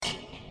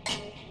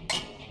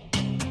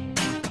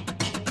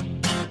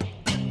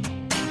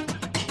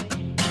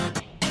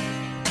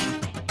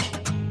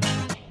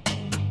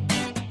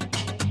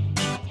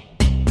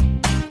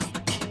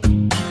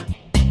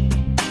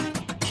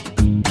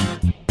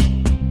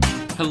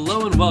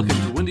Hello and welcome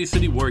to Windy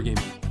City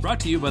Wargaming,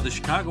 brought to you by the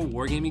Chicago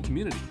Wargaming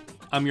community.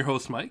 I'm your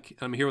host, Mike, and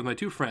I'm here with my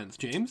two friends,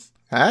 James.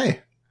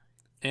 Hi.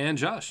 And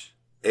Josh.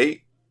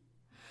 Hey.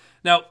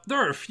 Now, there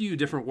are a few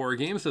different war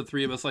games that the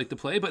three of us like to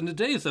play, but in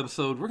today's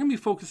episode, we're going to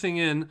be focusing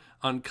in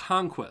on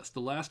Conquest,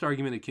 the last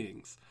argument of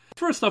kings.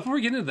 First off, before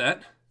we get into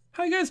that,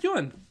 how you guys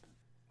doing?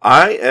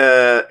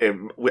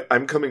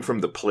 I'm coming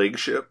from the plague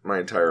ship. My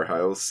entire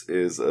house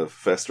is a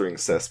festering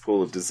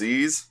cesspool of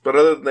disease. But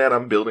other than that,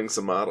 I'm building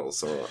some models,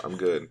 so I'm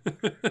good.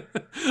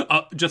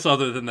 Just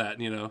other than that,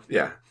 you know.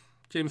 Yeah.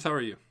 James, how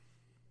are you?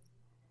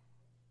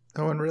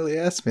 No one really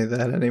asks me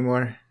that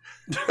anymore.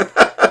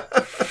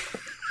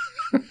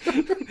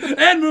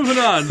 And moving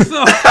on.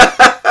 So,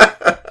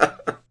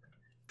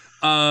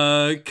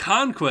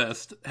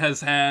 Conquest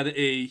has had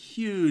a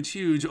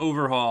huge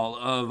overhaul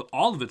of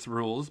all of its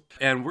rules,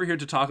 and we're here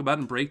to talk about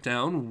and break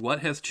down what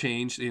has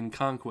changed in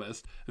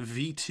Conquest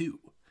V2.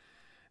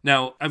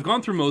 Now, I've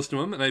gone through most of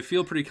them, and I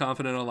feel pretty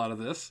confident in a lot of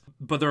this,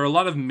 but there are a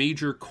lot of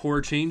major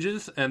core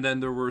changes, and then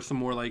there were some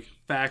more, like,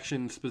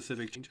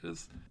 faction-specific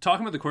changes.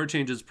 Talking about the core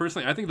changes,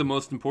 personally, I think the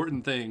most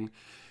important thing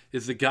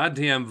is the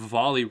goddamn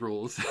volley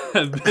rules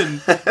have been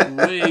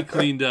way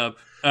cleaned up.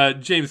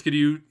 James,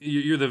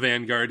 you're the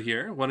vanguard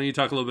here. Why don't you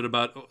talk a little bit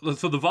about,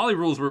 so the volley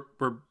rules were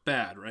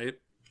bad, right?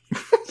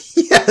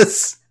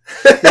 Yes.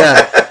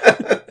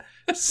 Yeah.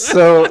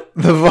 So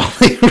the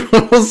volley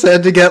rules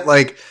had to get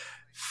like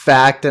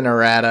fact and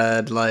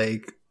errata,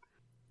 like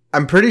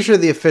I'm pretty sure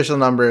the official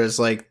number is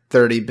like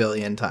 30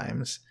 billion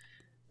times.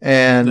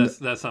 And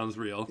that sounds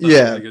real.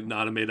 Yeah. Like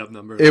not a made up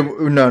number.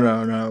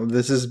 No.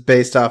 This is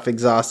based off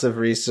exhaustive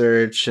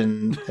research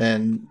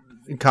and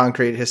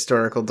concrete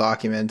historical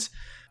documents.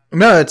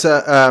 No, it's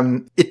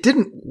it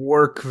didn't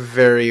work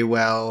very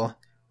well.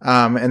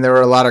 And there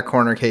were a lot of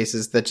corner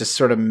cases that just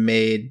sort of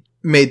made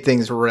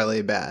things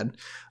really bad.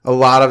 A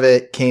lot of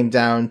it came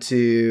down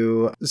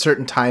to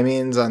certain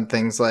timings on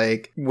things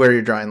like where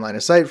you're drawing line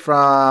of sight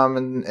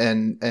from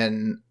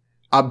and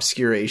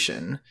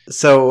obscuration.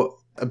 So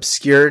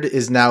obscured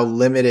is now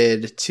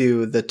limited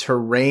to the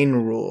terrain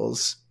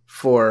rules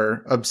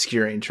for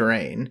obscuring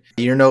terrain.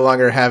 You're no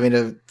longer having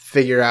to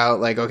figure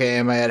out like, okay,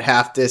 am I at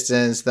half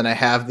distance? Then I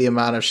have the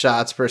amount of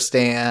shots per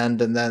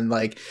stand. And then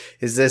like,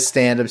 is this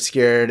stand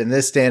obscured and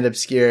this stand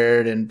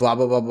obscured and blah,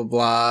 blah, blah, blah,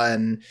 blah.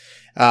 And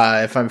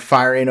if I'm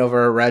firing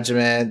over a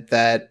regiment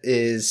that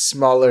is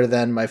smaller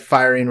than my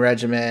firing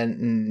regiment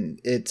and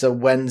it's a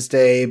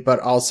Wednesday, but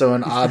also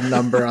an odd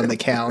number on the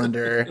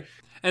calendar.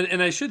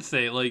 And I should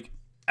say, like,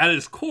 at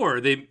its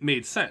core, they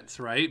made sense,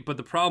 right? But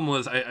the problem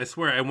was, I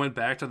swear, I went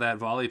back to that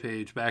volley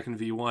page back in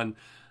V1,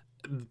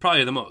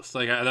 probably the most.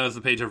 Like, that was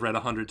the page I've read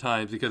 100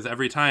 times, because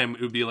every time it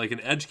would be like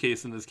an edge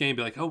case in this game,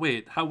 be like, oh,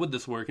 wait, how would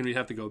this work? And we'd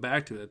have to go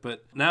back to it.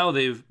 But now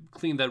they've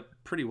cleaned that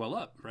pretty well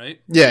up, right?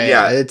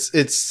 Yeah.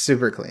 It's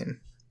super clean.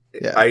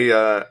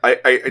 Yeah.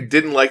 I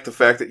didn't like the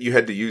fact that you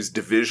had to use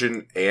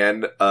division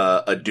and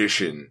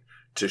addition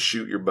to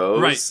shoot your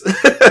bows.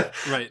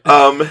 Right.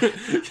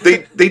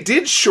 They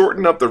did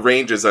shorten up the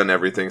ranges on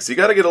everything, so you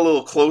got to get a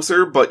little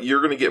closer, but you're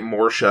going to get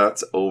more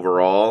shots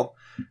overall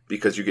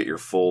because you get your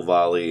full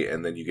volley,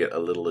 and then you get a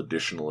little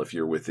additional if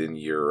you're within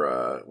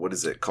your what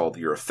is it called,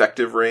 your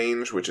effective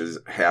range, which is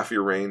half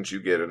your range. You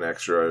get an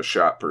extra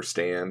shot per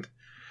stand.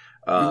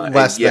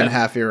 Less than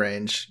half your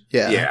range.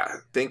 Yeah. I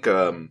think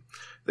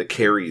the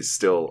carries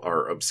still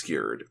are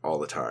obscured all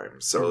the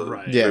time, so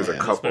there's a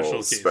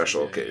couple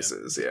special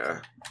cases.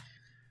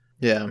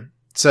 Yeah.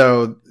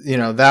 So,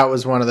 that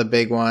was one of the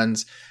big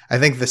ones. I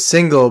think the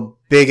single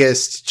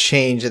biggest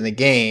change in the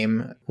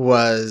game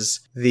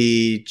was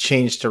the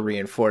change to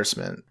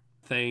reinforcement.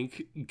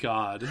 Thank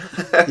God.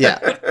 Yeah.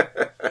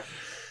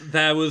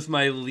 That was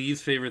my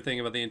least favorite thing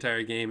about the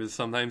entire game, is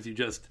sometimes you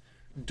just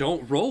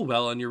don't roll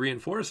well on your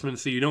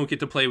reinforcements, so you don't get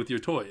to play with your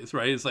toys,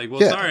 right? It's like,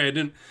 well, sorry, I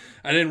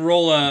didn't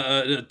roll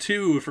a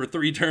 2 for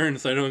 3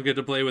 turns, so I don't get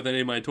to play with any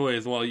of my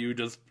toys while you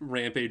just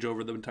rampage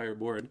over the entire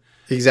board.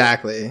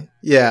 Exactly.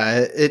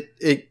 Yeah,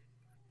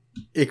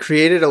 it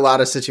created a lot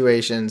of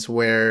situations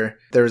where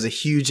there was a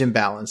huge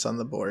imbalance on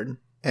the board,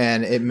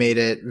 and it made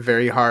it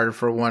very hard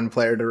for one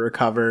player to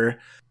recover,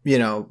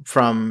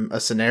 from a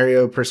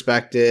scenario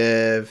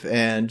perspective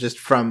and just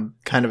from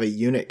kind of a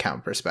unit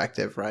count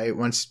perspective, right?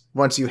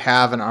 Once you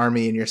have an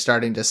army and you're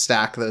starting to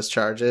stack those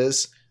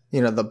charges,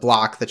 the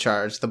block the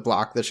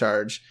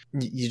charge,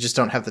 you just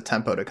don't have the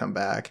tempo to come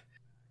back.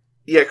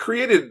 Yeah, it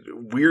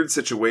created weird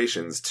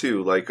situations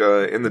too. Like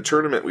in the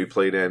tournament we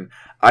played in,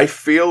 I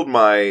failed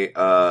my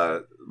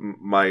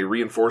my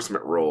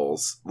reinforcement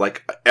rolls,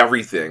 like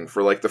everything,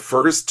 for like the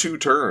first 2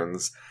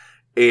 turns.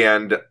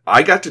 And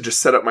I got to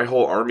just set up my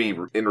whole army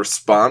in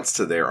response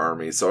to their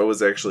army. So I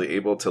was actually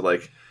able to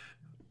like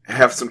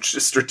have some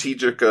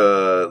strategic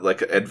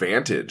like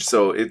advantage.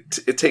 So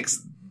it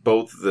takes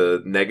both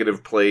the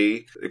negative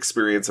play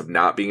experience of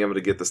not being able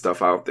to get the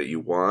stuff out that you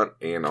want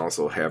and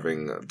also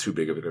having too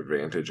big of an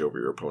advantage over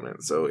your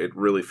opponent. So it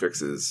really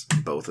fixes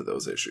both of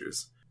those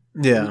issues.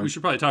 Yeah. We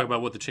should probably talk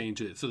about what the change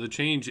is. So the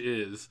change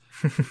is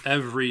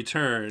every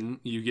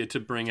turn you get to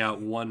bring out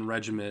 1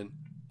 regiment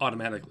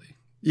automatically.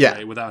 Yeah.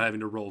 Right, without having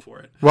to roll for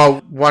it.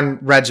 Well, one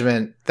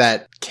regiment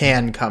that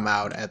can come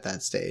out at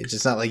that stage.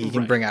 It's not like you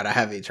can Right. bring out a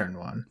heavy turn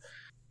 1.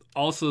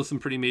 Also, some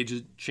pretty major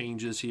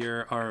changes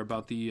here are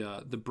about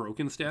the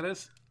broken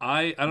status.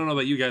 I don't know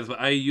about you guys, but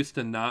I used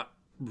to not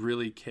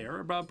really care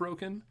about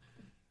broken,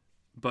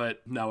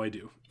 but now I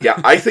do. Yeah,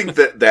 I think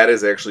that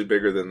is actually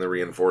bigger than the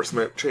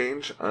reinforcement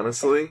change,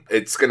 honestly.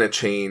 It's going to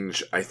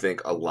change, I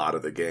think, a lot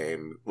of the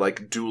game.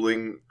 Like,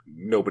 dueling,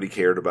 nobody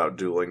cared about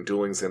dueling.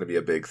 Dueling's going to be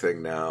a big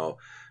thing now.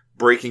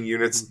 Breaking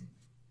units,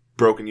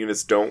 broken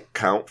units don't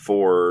count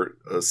for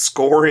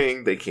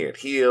scoring. They can't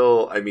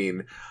heal. I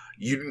mean,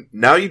 you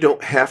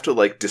don't have to,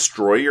 like,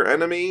 destroy your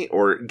enemy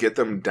or get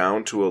them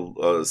down to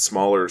a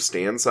smaller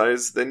stand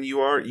size than you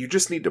are. You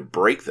just need to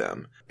break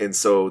them. And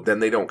so then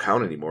they don't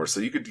count anymore. So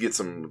you could get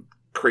some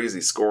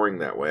crazy scoring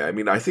that way. I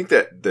mean, I think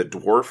that the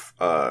dwarf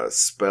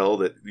spell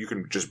that you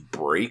can just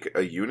break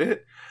a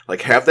unit,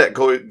 like have that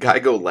guy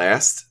go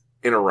last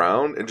in a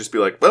round and just be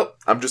like, well,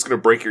 I'm just going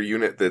to break your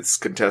unit that's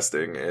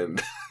contesting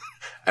and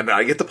and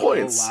I get the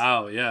points. Oh,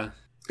 wow, yeah.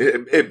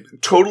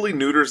 It totally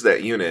neuters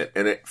that unit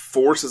and it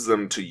forces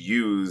them to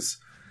use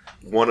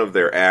one of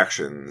their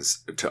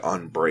actions to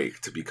unbreak,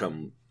 to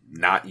become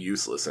not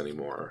useless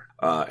anymore.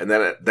 And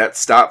then that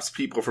stops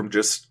people from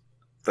just,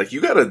 like,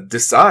 you gotta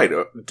decide,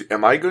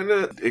 am I going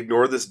to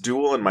ignore this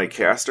duel in my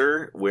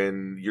caster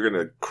when you're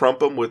going to crump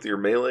them with your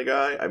melee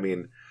guy? I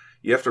mean,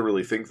 you have to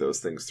really think those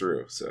things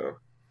through, so.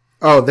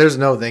 Oh, there's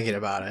no thinking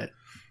about it.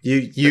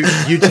 You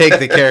take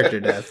the character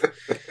death.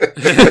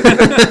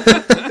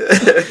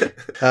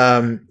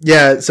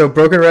 Yeah, so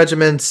broken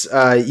regiments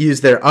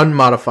use their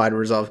unmodified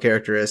resolve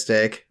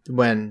characteristic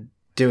when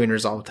doing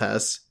resolve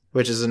tests,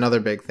 which is another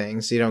big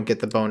thing. So you don't get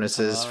the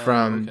bonuses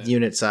from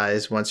unit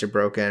size once you're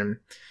broken.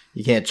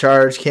 You can't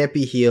charge, can't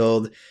be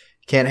healed,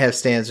 can't have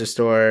stands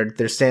restored.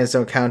 Their stands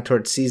don't count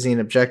towards seizing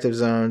objective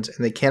zones,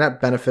 and they cannot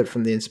benefit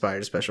from the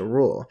inspired special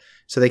rule.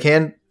 So they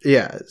can,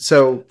 yeah.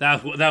 So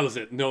that was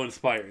it. No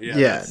inspired. Yeah,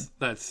 yeah.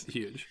 That's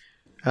huge.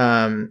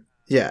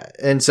 Yeah,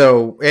 and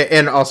so,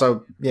 and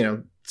also, you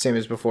know, same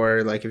as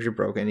before, like if you're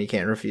broken, you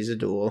can't refuse a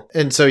duel.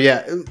 And so,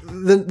 yeah,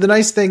 the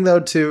nice thing though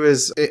too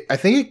is I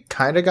think it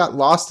kind of got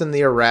lost in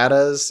the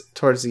erratas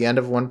towards the end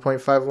of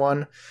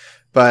 1.51,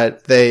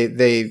 but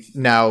they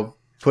now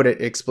put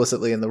it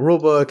explicitly in the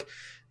rulebook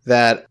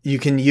that you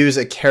can use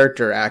a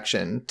character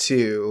action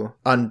to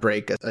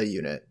unbreak a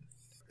unit.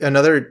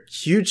 Another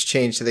huge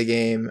change to the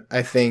game,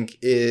 I think,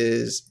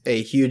 is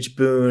a huge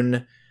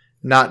boon,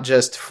 not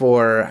just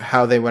for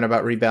how they went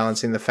about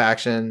rebalancing the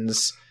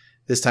factions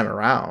this time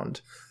around,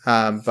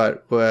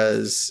 but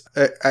was,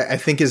 I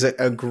think, is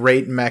a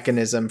great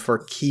mechanism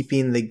for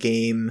keeping the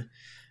game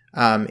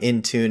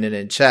in tune and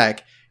in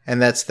check.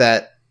 And that's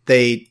that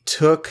they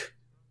took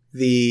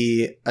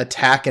the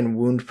attack and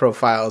wound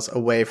profiles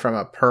away from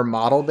a per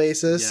model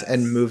basis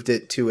and moved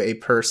it to a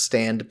per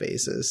stand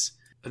basis.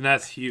 And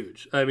that's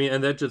huge. I mean,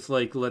 and that just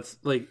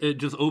it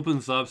just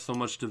opens up so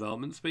much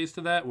development space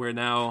to that, where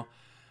now,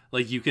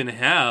 like, you can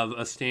have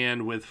a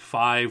stand with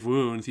 5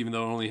 wounds, even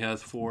though it only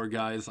has 4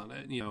 guys on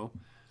it, you know.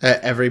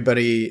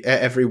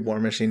 Every War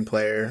Machine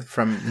player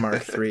from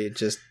Mark III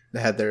just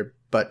had their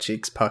butt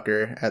cheeks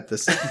pucker at the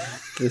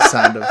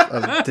sound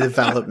of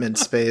development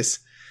space.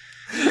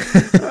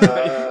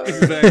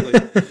 Exactly.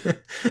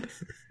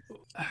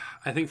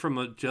 I think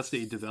from just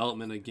a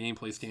development and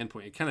gameplay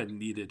standpoint, it kind of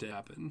needed to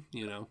happen,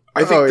 you know?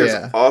 I think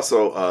there's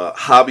also a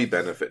hobby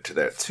benefit to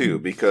that too,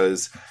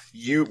 because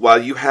while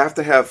you have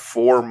to have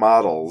 4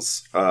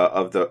 models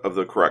of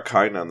the correct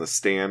kind on the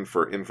stand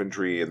for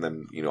infantry, and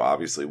then, you know,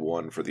 obviously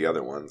 1 for the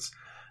other ones,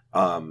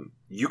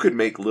 you could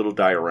make little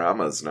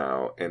dioramas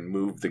now and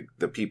move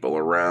the people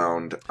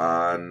around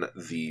on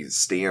the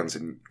stands,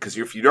 and because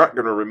if you're not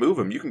going to remove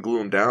them, you can glue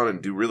them down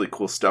and do really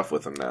cool stuff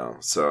with them now.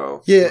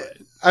 So yeah,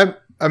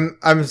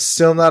 I'm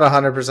still not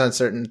 100%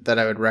 certain that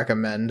I would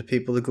recommend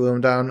people to glue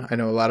them down. I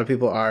know a lot of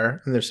people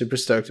are, and they're super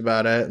stoked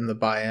about it, and the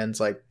buy-in's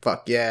like,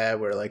 fuck yeah,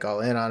 we're like all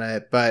in on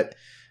it. But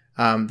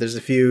there's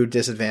a few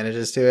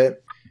disadvantages to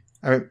it.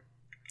 I mean,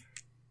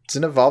 it's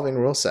an evolving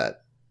rule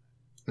set.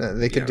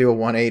 They could do a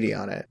 180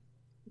 on it.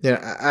 You know,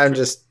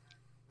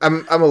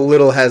 I'm a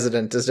little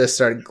hesitant to just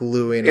start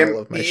gluing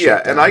all of my shit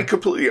down. And I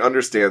completely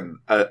understand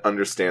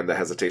the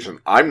hesitation.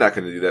 I'm not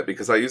going to do that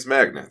because I use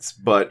magnets,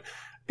 but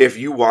if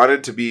you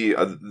wanted to be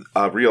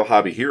a real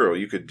hobby hero,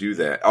 you could do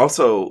that.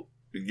 Also,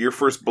 your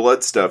first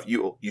blood stuff,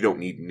 you don't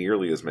need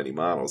nearly as many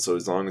models. So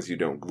as long as you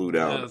don't glue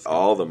down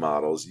all the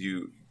models,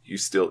 you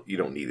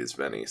don't need as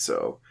many.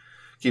 So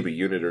keep a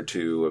unit or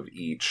 2 of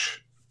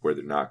each where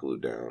they're not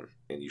glued down,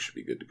 and you should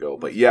be good to go.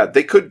 But yeah,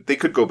 they could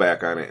go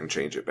back on it and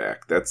change it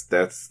back. That's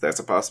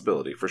a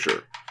possibility for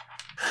sure.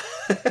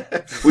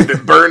 We've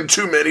been burned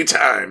too many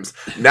times.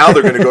 Now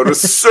they're going to go to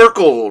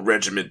circle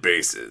regiment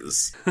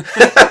bases.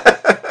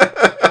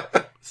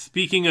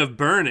 Speaking of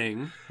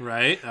burning,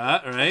 right?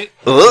 They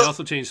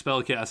also changed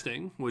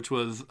spellcasting, which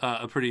was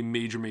a pretty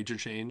major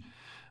change.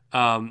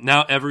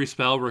 Now every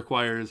spell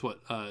requires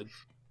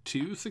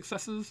 2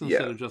 successes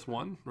instead of just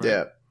 1, right?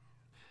 Yeah.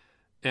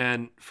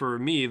 And for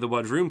me, the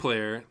Wajroom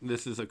player,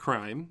 this is a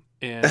crime.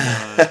 And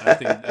I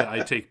think I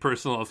take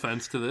personal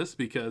offense to this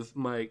because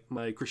my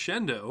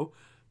crescendo,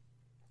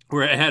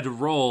 where I had to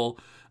roll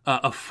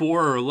a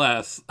 4 or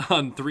less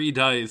on 3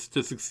 dice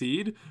to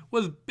succeed,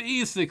 was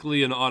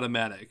basically an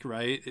automatic,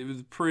 right? It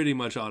was pretty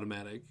much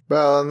automatic.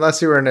 Well,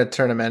 unless you were in a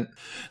tournament.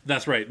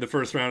 That's right. The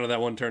first round of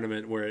that one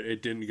tournament where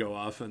it didn't go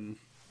off and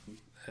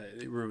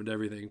it ruined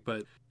everything.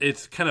 But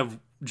it's kind of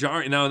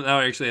jarring. Now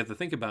I actually have to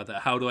think about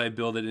that. How do I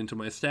build it into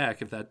my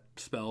stack if that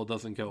spell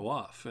doesn't go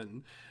off?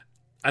 And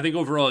I think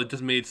overall it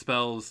just made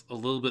spells a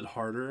little bit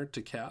harder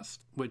to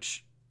cast,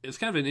 which is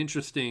kind of an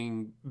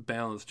interesting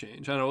balance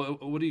change. I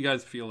don't know. What do you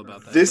guys feel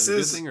about that? Is that a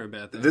good thing or a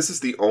bad thing? This is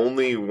the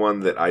only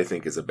one that I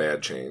think is a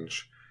bad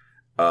change,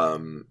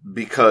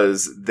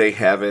 because they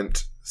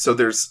haven't. So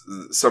there's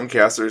some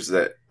casters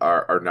that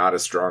are not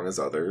as strong as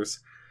others,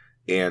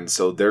 and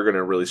so they're going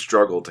to really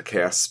struggle to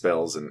cast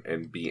spells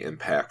and be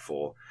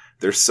impactful.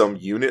 There's some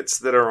units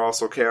that are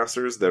also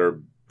casters that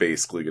are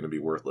basically going to be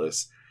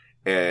worthless.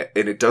 And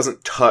it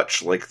doesn't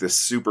touch like the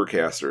super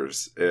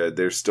casters.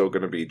 They're still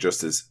going to be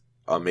just as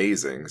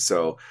amazing.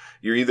 So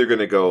you're either going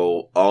to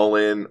go all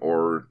in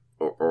or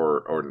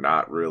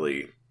not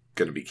really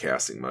going to be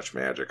casting much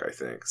magic, I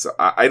think. So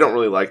I don't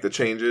really like the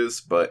changes,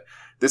 but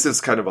this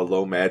is kind of a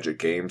low magic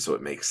game, so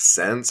it makes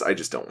sense. I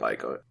just don't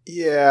like it.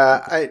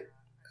 Yeah,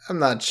 I'm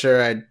not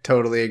sure I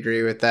totally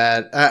agree with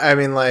that. I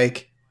mean,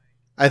 like,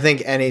 I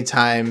think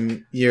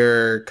anytime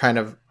you're kind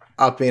of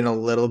upping a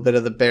little bit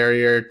of the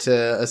barrier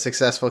to a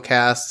successful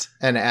cast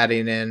and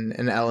adding in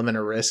an element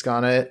of risk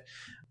on it,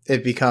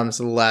 it becomes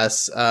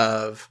less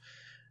of,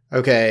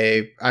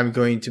 okay, I'm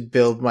going to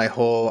build my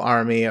whole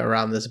army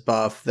around this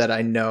buff that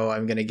I know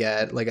I'm going to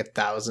get like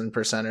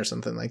 1,000% or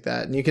something like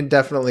that. And you can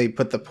definitely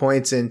put the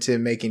points into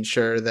making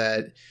sure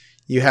that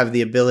you have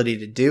the ability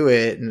to do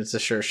it, and it's a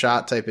sure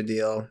shot type of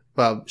deal.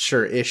 Well,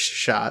 sure-ish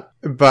shot.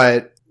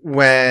 But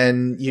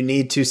when you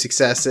need 2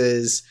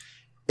 successes,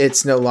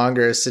 it's no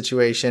longer a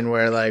situation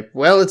where like,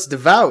 well, it's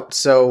devout,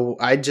 so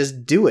I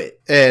just do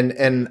it.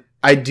 And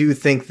I do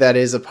think that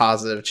is a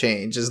positive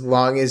change. As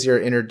long as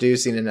you're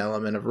introducing an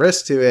element of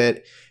risk to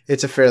it,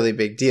 it's a fairly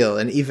big deal.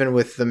 And even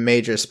with the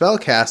major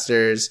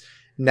spellcasters,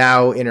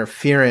 now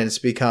interference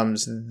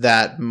becomes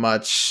that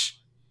much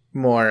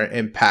more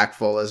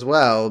impactful as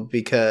well,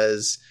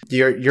 because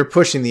you're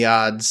pushing the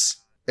odds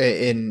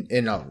in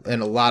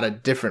a lot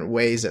of different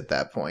ways at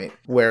that point,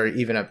 where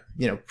even a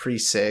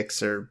priest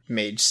 6 or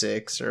mage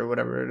 6 or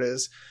whatever it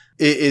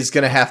is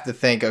going to have to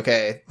think,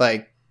 okay,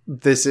 like,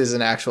 this is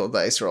an actual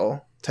dice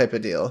roll type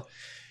of deal.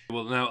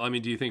 Well, now, I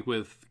mean, do you think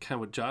with kind of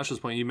what Josh's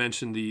point, you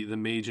mentioned the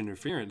mage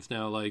interference.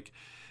 Now, like,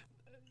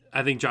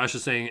 I think Josh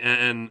is saying,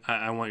 and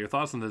I want your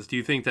thoughts on this, do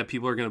you think that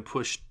people are going to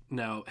push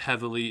now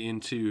heavily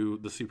into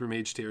the super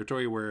mage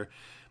territory where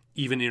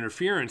even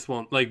interference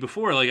won't, like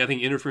before, like I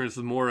think interference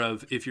is more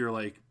of if you're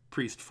like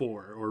priest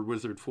 4 or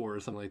wizard 4 or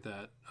something like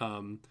that.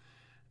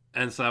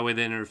 And so that way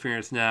the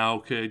interference now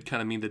could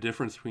kind of mean the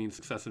difference between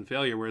success and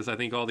failure. Whereas I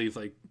think all these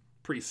like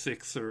priest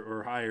 6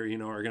 or higher,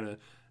 are going to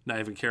not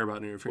even care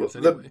about interference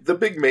anyway. The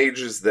big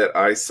mages that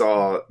I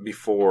saw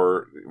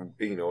before,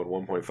 in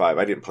 1.5,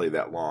 I didn't play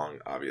that long,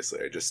 obviously.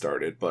 I just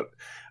started. But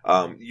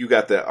you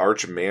got the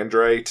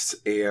Archimandrites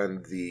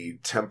and the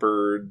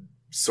Tempered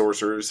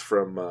Sorcerers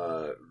from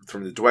the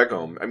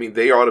Dwegom. I mean,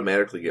 they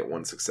automatically get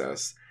 1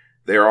 success.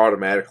 They are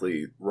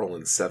automatically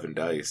rolling 7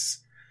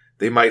 dice.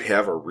 They might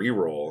have a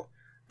reroll.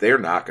 They're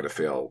not going to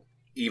fail,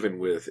 even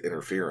with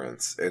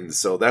interference. And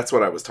so that's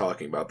what I was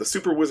talking about. The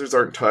super wizards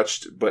aren't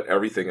touched, but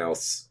everything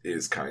else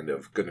is kind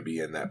of going to be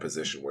in that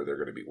position where they're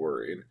going to be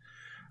worried.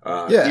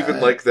 Even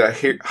like the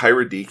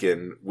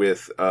Hierodeacon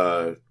with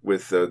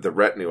the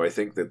retinue, I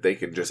think that they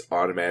can just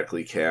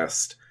automatically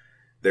cast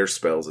their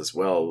spells as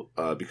well,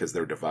 because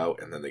they're devout,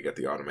 and then they get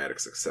the automatic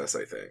success,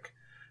 I think.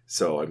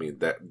 So, I mean,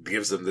 that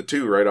gives them the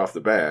 2 right off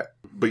the bat.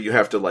 But you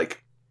have to,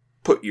 like,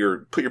 put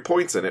your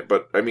points in it.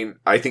 But, I mean,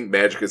 I think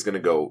Magic is going to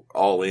go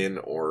all in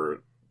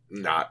or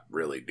not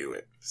really do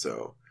it.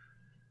 So,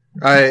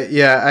 I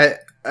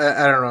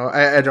don't know.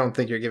 I don't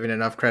think you're giving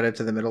enough credit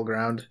to the middle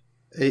ground.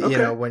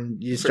 Okay. When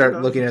you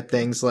start looking at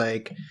things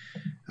like,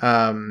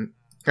 I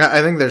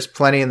think there's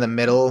plenty in the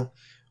middle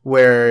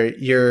where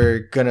you're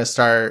going to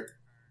start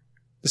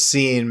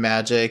seeing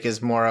Magic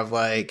as more of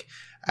like,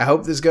 I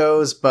hope this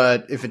goes,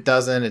 but if it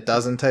doesn't, it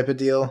doesn't type of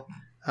deal.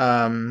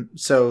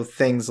 So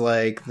things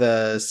like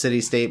the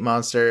city-state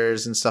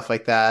monsters and stuff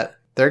like that,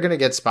 they're going to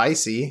get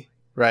spicy,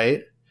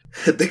 right?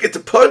 They get to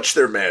punch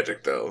their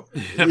magic, though.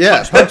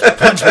 Yeah,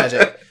 punch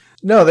magic.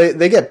 No,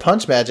 they get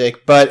punch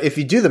magic, but if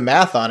you do the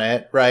math on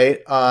it, right,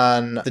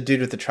 on the dude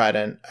with the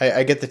trident,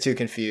 I get the 2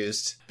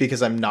 confused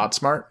because I'm not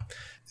smart.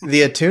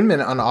 The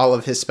attunement on all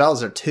of his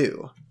spells are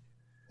 2.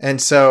 And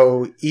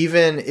so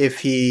even if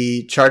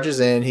he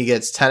charges in, he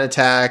gets 10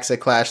 attacks at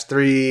Clash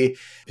 3.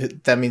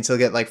 That means he'll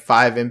get like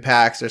 5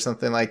 impacts or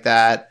something like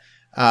that.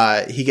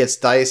 He gets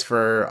dice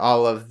for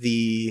all of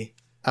the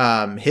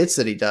hits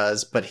that he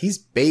does, but he's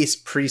base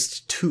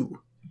priest 2.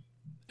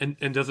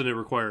 And doesn't it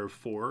require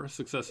 4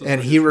 successes?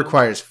 And he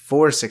requires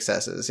 4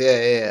 successes.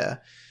 Yeah.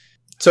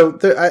 So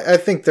I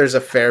think there's a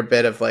fair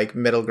bit of like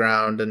middle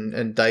ground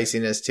and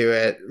diciness to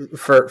it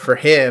for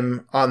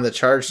him on the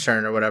charge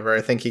turn or whatever. I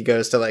think he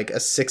goes to like a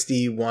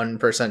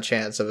 61%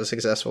 chance of a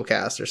successful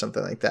cast or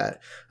something like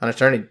that. On a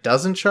turn he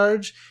doesn't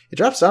charge, it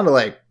drops down to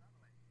like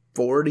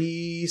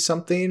 40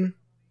 something,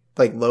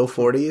 like low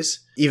 40s,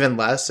 even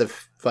less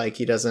if like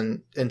he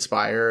doesn't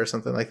inspire or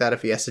something like that,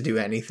 if he has to do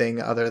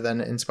anything other than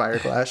inspire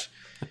clash.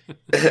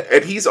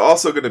 And he's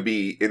also going to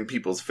be in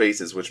people's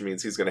faces, which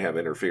means he's going to have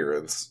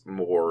interference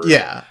more.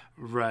 Yeah.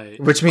 Right.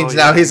 Which means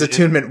now he's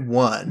attunement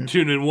 1.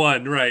 Attunement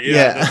 1, right.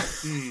 Yeah.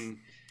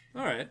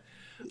 All right.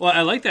 Well,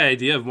 I like the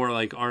idea of more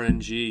like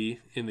RNG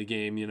in the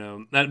game, you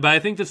know. But I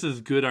think this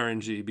is good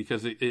RNG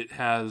because it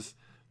has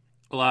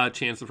a lot of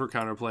chances for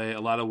counterplay,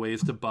 a lot of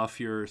ways to buff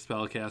your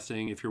spell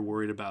casting if you're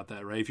worried about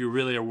that, right? If you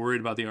really are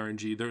worried about the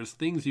RNG, there's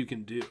things you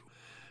can do.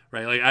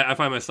 Right, like I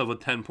find myself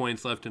with 10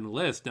 points left in the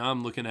list. Now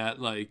I'm looking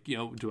at like, you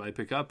know, do I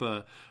pick up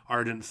a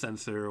Ardent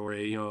Censer or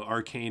a, you know,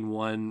 Arcane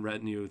 1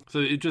 Retinue? So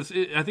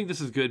I think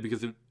this is good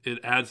because it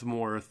adds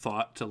more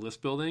thought to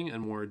list building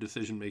and more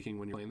decision making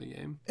when you're playing the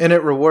game. And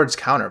it rewards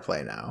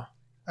counterplay now.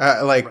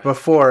 Right.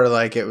 Before,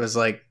 like it was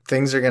like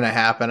things are gonna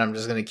happen. I'm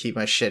just gonna keep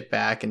my shit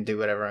back and do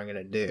whatever I'm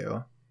gonna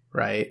do,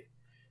 right?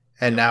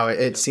 And now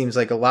it seems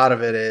like a lot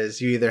of it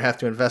is you either have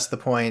to invest the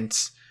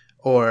points.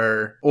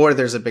 Or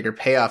there's a bigger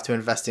payoff to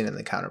investing in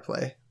the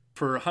counterplay.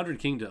 For 100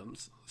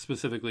 Kingdoms,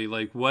 specifically,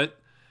 like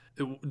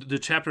the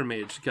chapter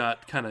mage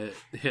got kind of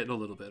hit a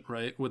little bit,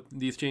 right? With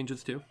these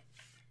changes too?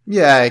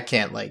 Yeah, I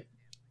can't like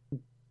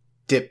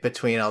dip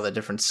between all the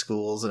different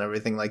schools and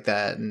everything like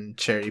that and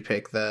cherry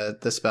pick the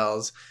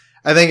spells.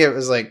 I think it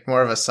was like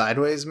more of a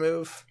sideways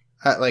move.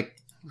 I'm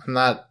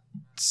not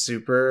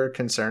super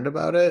concerned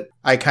about it.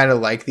 I kind of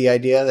like the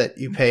idea that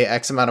you pay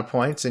X amount of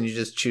points and you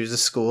just choose a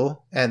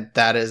school and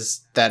that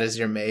is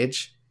your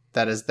mage.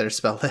 That is their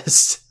spell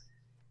list.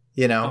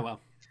 You know? Oh,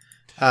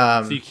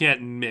 wow. So you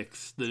can't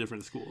mix the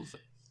different schools.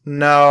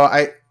 No,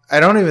 I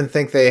don't even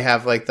think they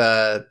have like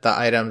the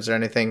items or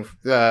anything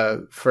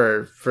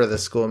for the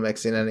school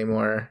mixing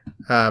anymore.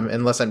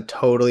 Unless I'm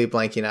totally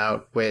blanking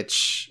out,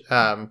 which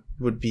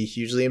would be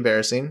hugely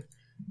embarrassing.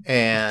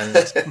 And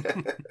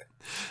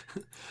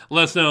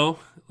let us know.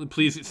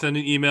 Please send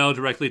an email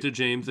directly to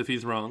James if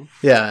he's wrong.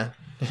 Yeah.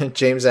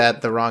 James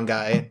at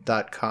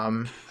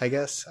thewrongguy.com, I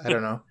guess. I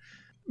don't know.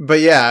 But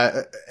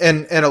yeah,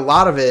 and a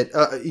lot of it,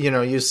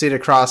 you see it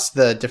across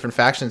the different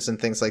factions and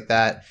things like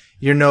that.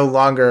 You're no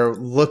longer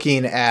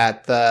looking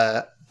at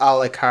the a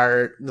la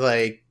carte,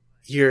 like,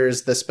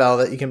 here's the spell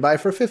that you can buy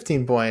for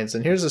 15 points,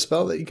 and here's a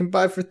spell that you can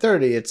buy for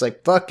 30. It's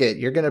like, fuck it.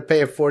 You're going to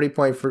pay a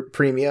 40-point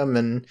premium,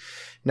 and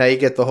now you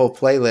get the whole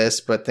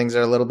playlist, but things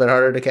are a little bit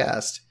harder to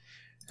cast.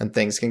 And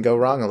things can go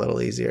wrong a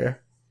little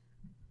easier.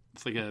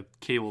 It's like a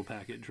cable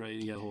package, right?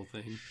 You got the whole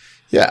thing.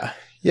 Yeah.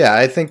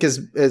 I think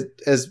as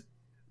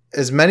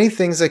many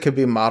things that could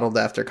be modeled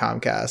after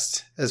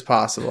Comcast as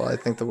possible, I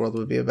think the world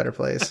would be a better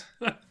place.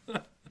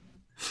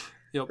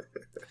 Yep.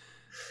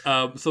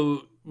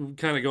 So,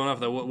 kind of going off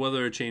that, what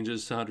other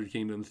changes to 100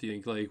 Kingdoms do you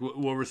think? Like,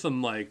 what were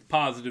some like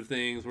positive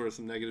things? What were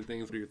some negative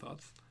things? What are your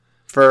thoughts?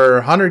 For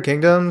 100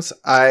 Kingdoms,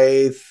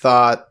 I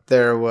thought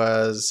there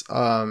was,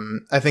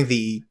 I think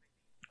the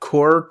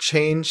core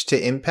change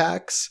to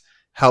impacts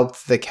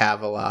helped the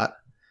Cav a lot,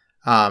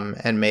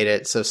 and made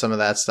it so some of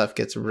that stuff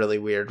gets really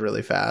weird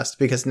really fast,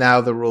 because now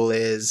the rule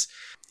is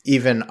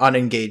even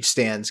unengaged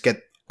stands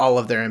get all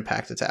of their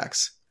impact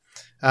attacks.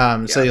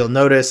 So you'll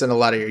notice in a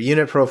lot of your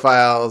unit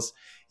profiles,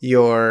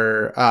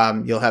 you'll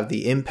have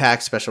the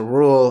impact special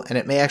rule, and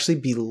it may actually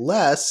be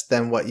less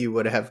than what you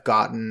would have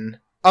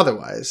gotten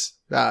otherwise.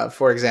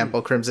 For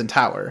example, Crimson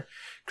Tower.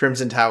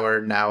 Crimson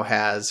Tower now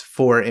has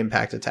 4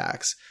 impact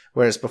attacks,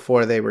 whereas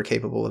before they were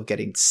capable of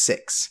getting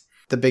 6.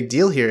 The big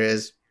deal here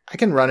is I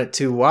can run it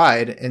too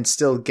wide and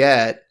still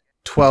get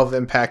 12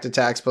 impact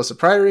attacks plus a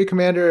priority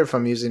commander if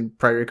I'm using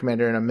priority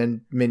commander in a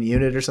min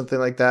unit or something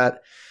like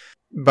that.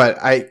 But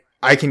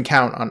I can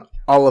count on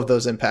all of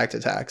those impact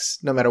attacks,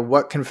 no matter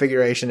what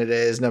configuration it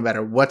is, no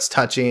matter what's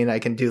touching. I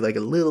can do like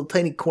a little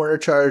tiny corner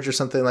charge or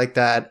something like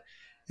that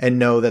and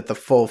know that the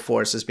full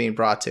force is being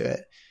brought to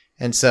it.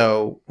 And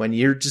so when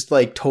you're just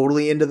like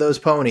totally into those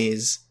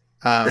ponies,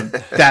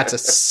 that's a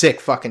sick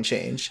fucking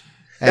change.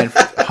 And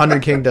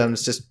 100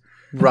 Kingdoms just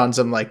runs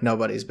them like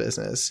nobody's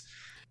business.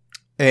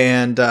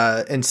 And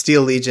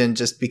Steel Legion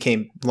just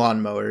became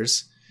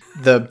lawnmowers.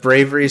 The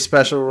Bravery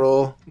special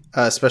rule,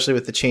 especially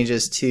with the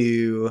changes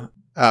to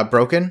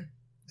Broken,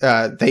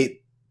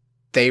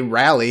 they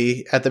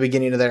rally at the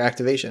beginning of their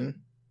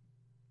activation,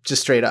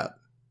 just straight up.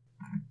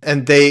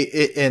 And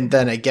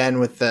then again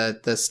with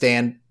the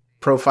stand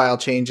profile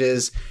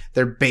changes,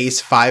 their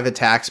base 5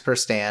 attacks per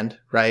stand,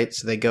 right?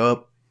 So they go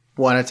up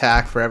 1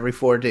 attack for every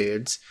 4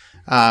 dudes.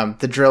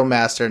 The Drill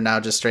Master now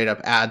just straight up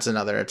adds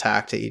another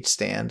attack to each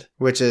stand,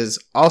 which is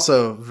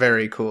also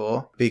very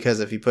cool,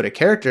 because if you put a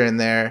character in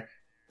there,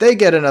 they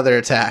get another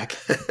attack,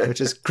 which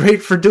is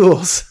great for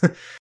duels.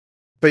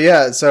 But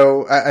yeah,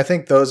 so I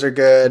think those are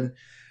good.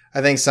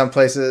 I think some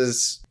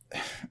places,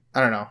 I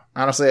don't know.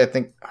 Honestly, I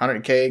think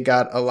 100K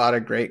got a lot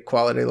of great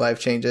quality of life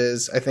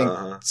changes. I think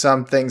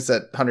some things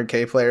that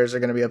 100K players are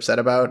going to be upset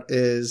about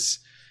is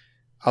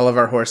all of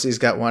our horsies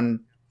got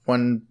one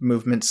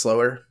movement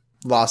slower,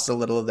 lost a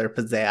little of their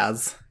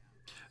pizzazz.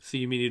 So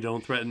you mean you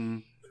don't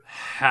threaten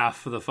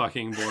half the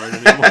fucking board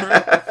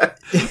anymore?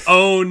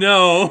 Oh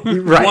no,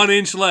 right. 1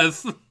 inch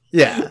less.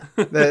 Yeah,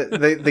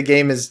 the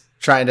game is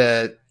trying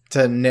to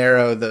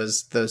narrow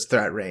those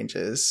threat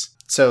ranges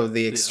so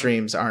the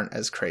extremes aren't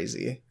as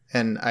crazy.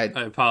 And I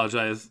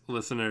apologize,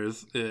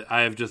 listeners.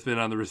 I have just been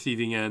on the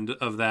receiving end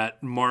of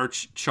that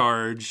March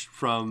charge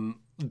from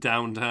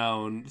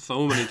downtown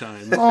so many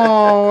times.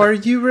 Oh, are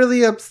you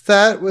really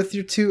upset with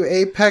your 2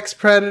 Apex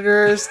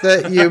Predators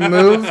that you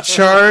move,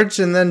 charge,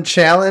 and then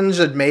challenge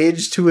a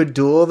mage to a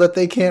duel that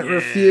they can't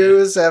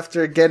refuse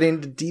after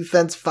getting to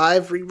defense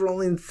 5,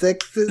 rerolling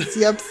 6s?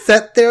 You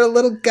upset there,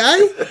 little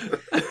guy?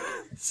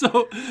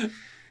 So,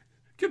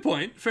 good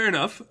point. Fair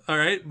enough. All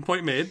right,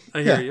 point made.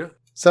 I hear you.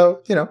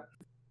 So,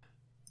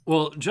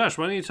 Well, Josh,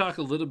 why don't you talk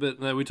a little bit?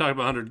 We talked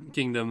about 100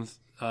 Kingdoms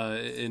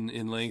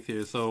in length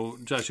here. So,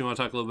 Josh, you want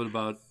to talk a little bit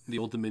about the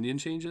Old Dominion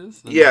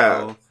changes?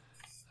 Yeah.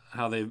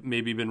 How they've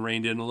maybe been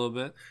reined in a little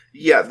bit?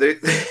 Yeah, they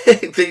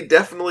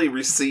definitely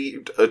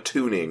received a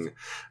tuning.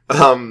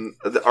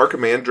 The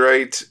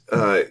Archimandrite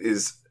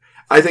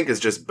I think is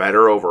just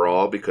better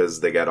overall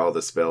because they got all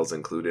the spells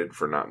included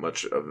for not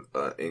much of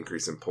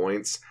increase in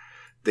points.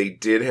 They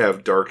did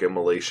have Dark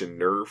Immolation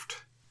nerfed.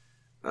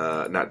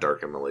 Not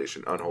Dark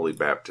Immolation, Unholy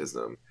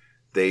Baptism.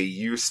 They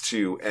used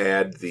to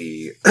add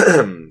the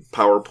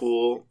power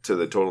pool to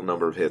the total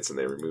number of hits, and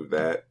they removed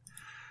that.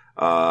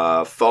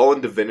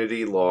 Fallen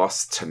Divinity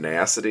lost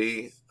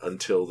Tenacity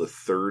until the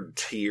 3rd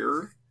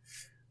tier,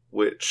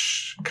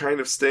 which kind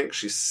of stinks.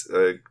 She's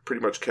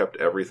pretty much kept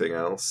everything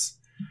else.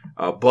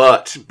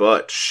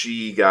 But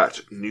she got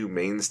new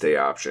mainstay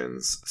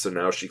options, so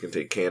now she can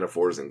take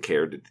Canaphores and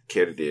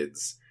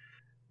Catidids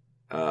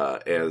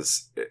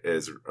as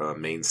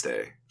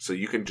mainstay. So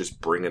you can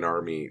just bring an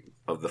army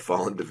of the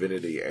Fallen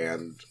Divinity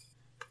and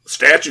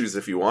statues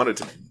if you wanted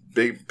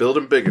to build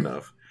them big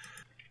enough.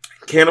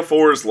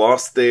 Canaphores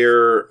lost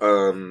their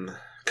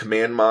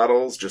command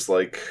models, just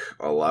like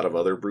a lot of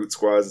other Brute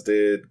Squads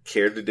did.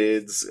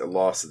 Catidids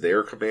lost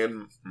their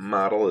command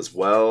model as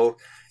well.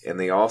 And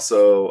they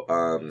also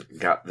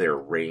got their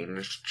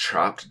range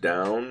chopped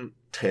down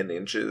 10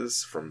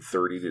 inches from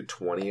 30 to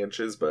 20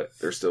 inches, but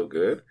they're still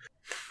good.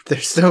 They're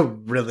still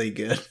really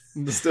good.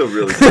 Still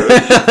really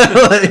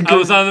good. I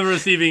was on the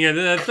receiving end.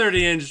 That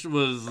 30-inch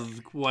was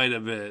quite a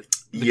bit.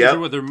 Yeah.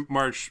 What, they're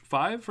March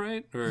 5,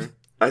 right? Or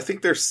I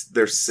think they're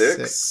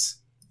 6.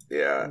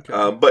 Yeah.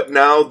 Okay. But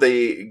now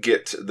they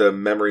get the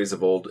Memories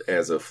of Old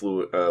as a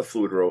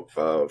fluid rope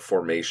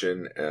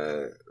formation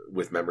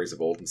with Memories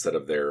of Old instead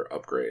of their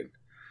upgrade.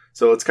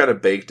 So it's kind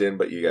of baked in,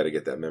 but you got to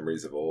get that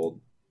Memories of Old.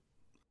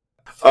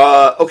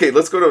 Okay,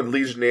 let's go to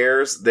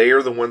Legionnaires. They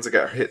are the ones that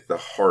got hit the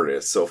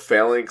hardest. So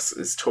Phalanx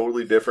is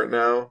totally different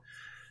now.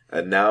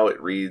 And now it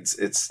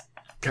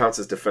counts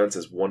as defense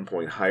as 1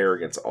 point higher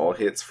against all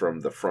hits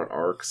from the front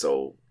arc.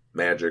 So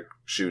magic,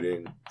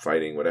 shooting,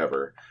 fighting,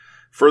 whatever.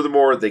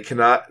 Furthermore, they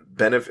cannot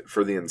benefit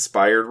for the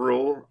Inspired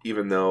rule,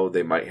 even though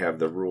they might have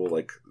the rule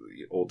like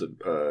Old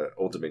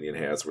Dominion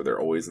has where they're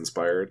always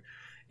inspired.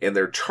 And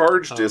their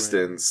charge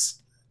distance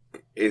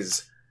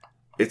is...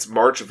 It's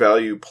March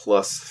value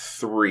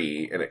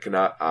 +3, and it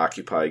cannot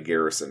occupy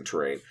garrison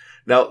terrain.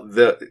 Now,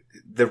 the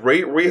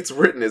way it's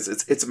written is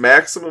its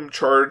maximum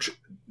charge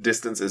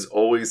distance is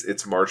always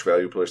its March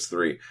value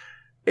 +3.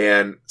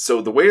 And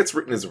so the way it's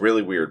written is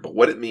really weird, but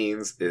what it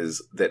means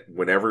is that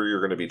whenever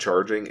you're going to be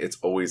charging, it's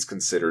always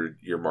considered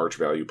your March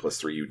value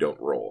 +3. You don't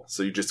roll.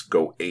 So you just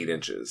go 8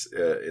 inches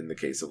in the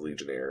case of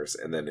Legionnaires,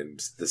 and then in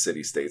the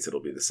city-states, it'll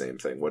be the same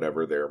thing,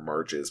 whatever their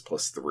March is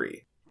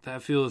 +3.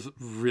 That feels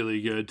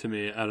really good to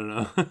me. I don't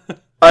know.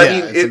 I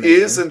mean, it amazing.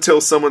 Is until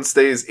someone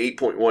stays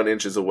 8.1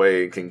 inches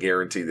away and can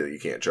guarantee that you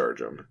can't charge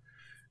them.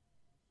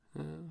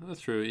 That's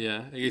true,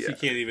 yeah. I guess you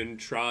can't even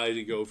try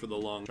to go for the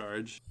long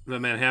charge.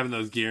 But man, having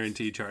those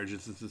guaranteed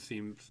charges just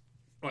seems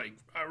like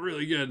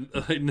really good.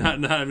 Like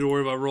not having to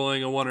worry about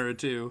rolling a 1 or a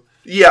 2.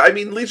 Yeah, I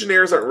mean,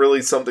 Legionnaires aren't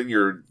really something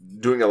you're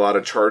doing a lot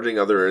of charging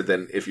other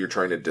than if you're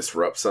trying to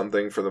disrupt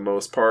something for the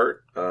most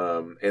part.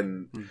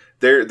 And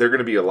they're going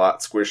to be a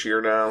lot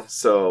squishier now.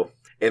 So,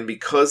 and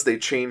because they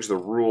changed the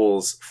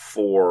rules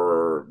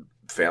for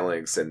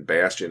Phalanx and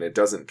Bastion, it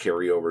doesn't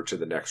carry over to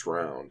the next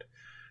round.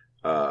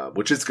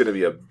 Which is going to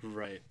be a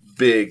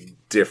big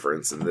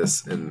difference in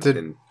this in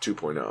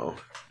 2.0.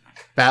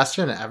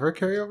 Bastion ever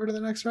carry over to the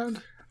next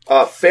round?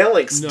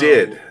 Phalanx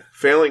did.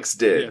 Phalanx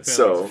did. Yeah,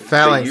 so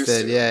Phalanx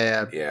did.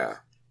 Yeah.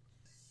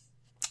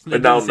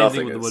 But now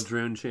nothing is. With the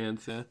Wadroon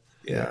chance.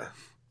 Yeah.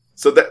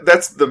 So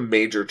that's the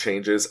major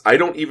changes. I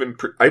don't even.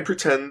 I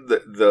pretend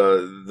that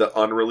the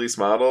unreleased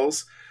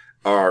models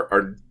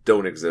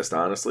don't exist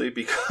honestly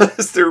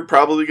because they're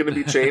probably going to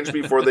be changed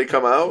before they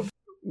come out.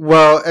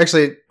 Well,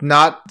 actually,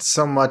 not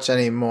so much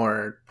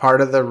anymore. Part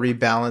of the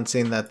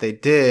rebalancing that they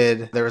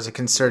did, there was a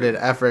concerted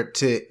effort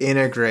to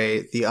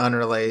integrate the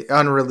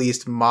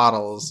unreleased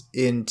models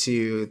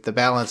into the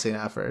balancing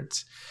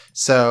efforts.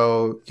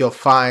 So you'll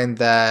find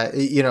that,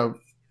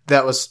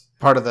 that was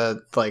part of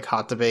the like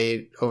hot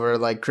debate over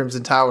like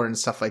Crimson Tower and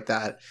stuff like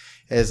that.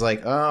 Is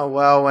like, oh,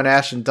 well, when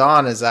Ash and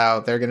Dawn is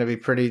out, they're going to be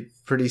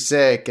pretty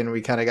sick, and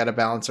we kind of got to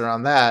balance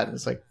around that. And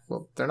it's like,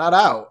 well, they're not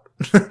out.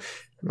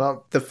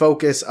 Well, the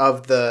focus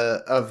of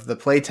the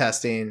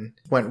playtesting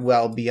went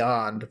well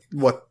beyond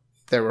what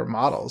there were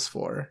models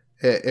for.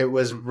 It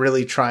was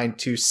really trying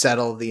to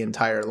settle the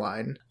entire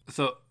line.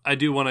 So I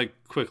do want to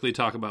quickly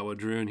talk about what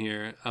drew in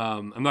here.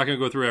 I'm not going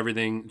to go through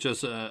everything,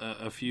 just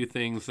a few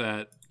things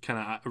that kind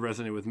of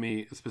resonate with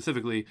me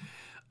specifically.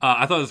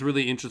 I thought it was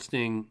really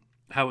interesting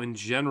how in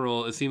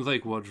general, it seems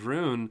like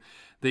Wadroon,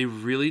 they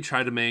really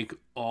try to make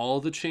all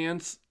the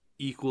chants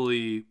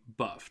equally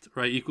buffed,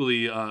 right?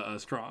 Equally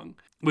strong.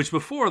 Which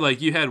before,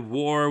 like, you had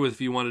War with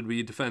if you wanted to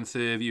be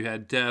defensive, you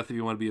had Death if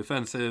you wanted to be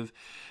offensive,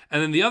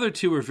 and then the other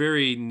two were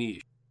very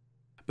niche.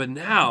 But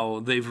now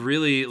they've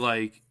really,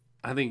 like,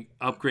 I think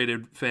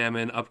upgraded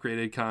Famine,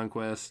 upgraded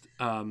Conquest.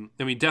 I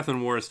mean, Death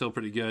and War is still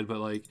pretty good, but,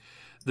 like,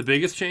 the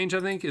biggest change, I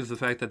think, is the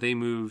fact that they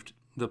moved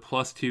the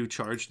 +2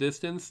 charge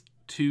distance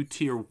to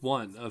tier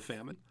 1 of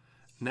Famine.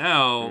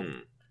 Now,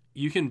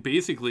 you can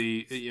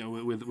basically,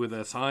 with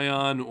a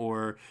Scion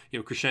or,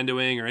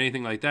 crescendoing or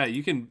anything like that,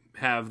 you can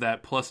have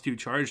that +2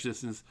 charge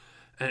distance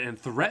and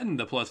threaten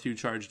the +2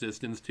 charge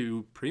distance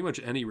to pretty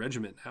much any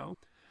regiment now,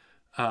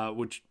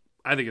 which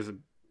I think is a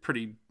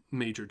pretty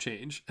major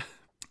change.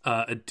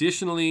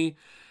 Additionally,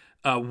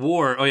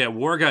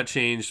 War got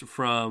changed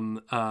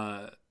from...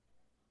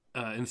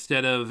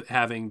 instead of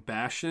having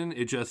Bastion,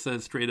 it just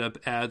says straight up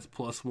adds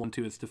 +1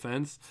 to its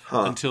defense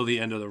until the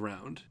end of the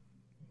round.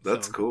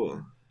 That's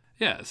cool.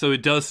 Yeah, so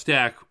it does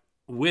stack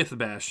with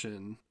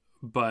Bastion,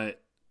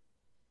 but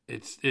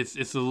it's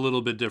a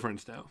little bit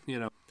different now,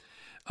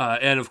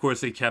 and of course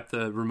they kept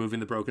the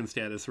removing the broken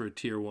status for a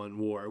tier 1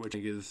 War, which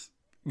I think is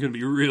going to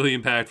be really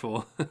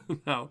impactful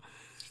now.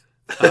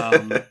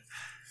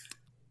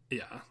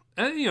 Yeah,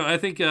 and I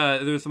think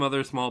there's some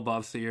other small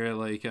buffs here,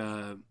 like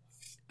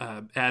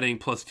adding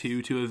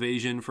 +2 to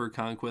evasion for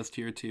Conquest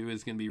tier 2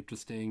 is going to be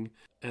interesting,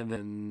 and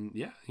then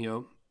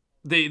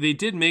They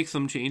did make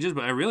some changes,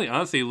 but I really,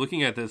 honestly,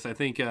 looking at this, I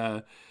think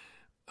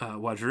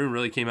Wadroon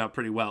really came out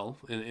pretty well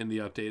in the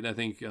update. I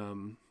think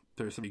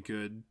there's some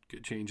good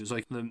changes.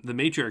 Like the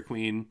Matriarch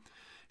Queen,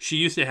 she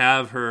used to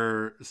have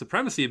her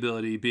supremacy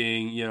ability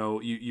being,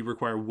 you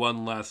require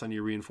 1 less on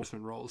your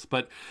reinforcement rolls.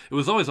 But it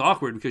was always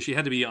awkward because she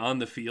had to be on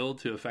the field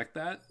to affect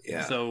that.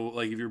 Yeah. So,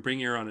 like, if you're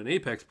bringing her on an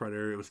Apex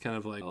Predator, it was kind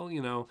of like,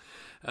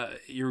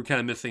 you were kind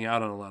of missing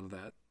out on a lot of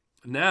that.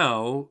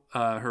 Now,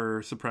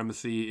 her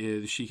supremacy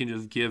is she can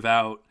just give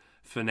out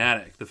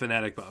the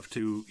Fanatic buff,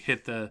 to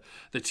hit the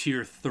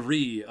tier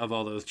 3 of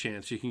all those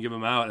chants. She can give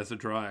them out as a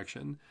draw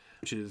action,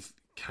 which is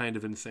kind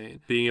of insane.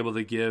 Being able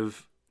to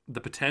give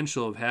the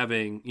potential of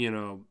having,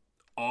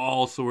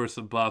 all sorts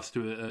of buffs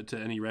to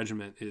any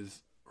regiment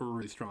is a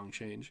really strong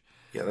change.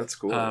 Yeah, that's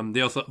cool.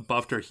 They also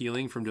buffed her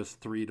healing from just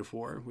 3 to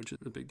 4, which is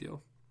a big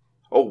deal.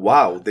 Oh,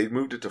 wow. They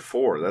moved it to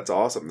 4. That's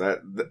awesome.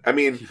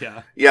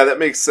 Yeah, that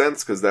makes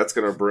sense because that's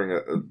going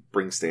to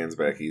bring stands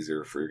back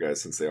easier for you guys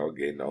since they all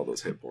gained all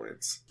those hit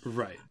points.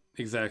 Right.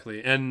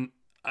 Exactly. And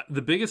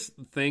the biggest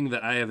thing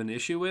that I have an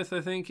issue with,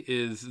 I think,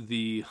 is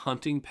the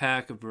hunting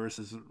pack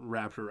versus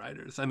Raptor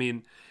Riders. I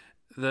mean,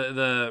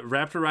 the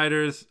Raptor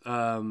Riders,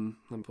 let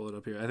me pull it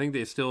up here. I think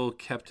they still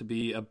kept to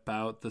be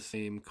about the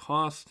same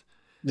cost.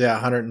 Yeah,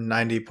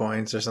 190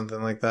 points or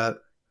something like that.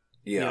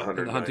 Yeah,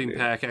 the hunting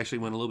pack actually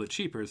went a little bit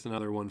cheaper. It's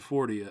another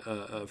 140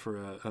 for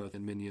a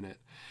min unit.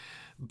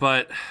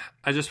 But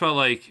I just felt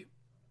like,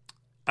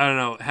 I don't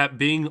know,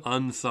 being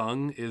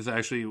unsung is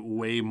actually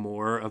way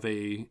more of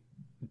a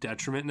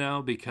detriment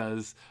now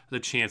because the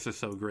chance is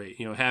so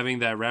great. Having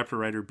that Raptor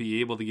Rider be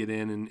able to get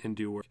in and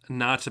do work.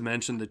 Not to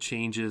mention the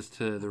changes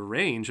to the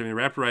range. I mean,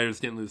 Raptor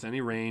Riders didn't lose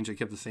any range. They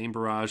kept the same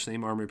barrage,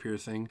 same armor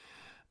piercing.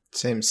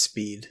 Same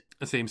speed.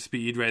 Same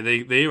speed, right?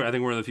 They I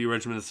think, one of the few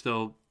regiments that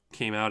still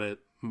came out at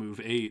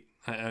move 8.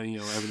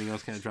 Everything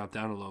else kind of dropped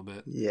down a little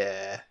bit.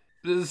 Yeah.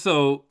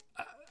 So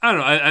I don't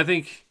know. I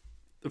think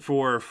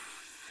for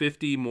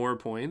 50 more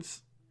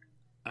points,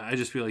 I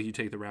just feel like you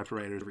take the Raptor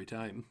Riders every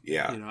time.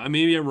 Yeah.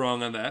 Maybe I'm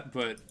wrong on that,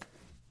 but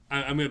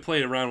I'm going to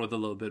play around with it a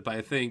little bit. But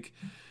I think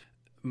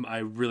I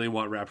really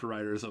want Raptor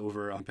Riders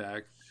over a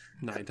pack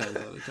 9 times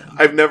out of 10.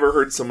 I've never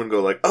heard someone go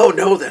like, "Oh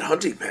no, that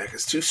hunting pack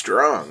is too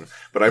strong."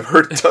 But I've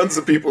heard tons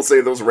of people say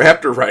those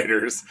Raptor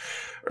Riders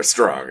are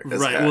strong.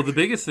 Right. Heck. Well, the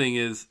biggest thing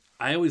is,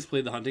 I always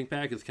play the hunting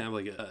pack as kind of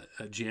like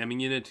a jamming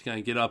unit to kind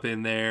of get up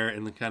in there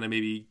and kind of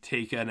maybe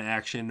take an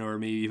action or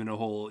maybe even a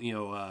whole,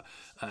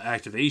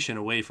 activation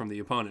away from the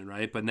opponent,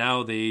 right? But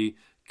now they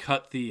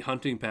cut the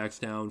hunting packs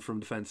down from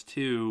defense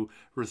 2,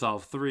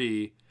 resolve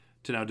 3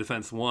 to now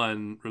defense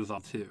 1,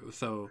 resolve 2.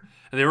 So,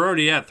 and they were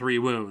already at 3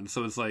 wounds.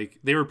 So it's like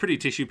they were pretty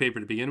tissue paper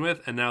to begin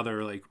with, and now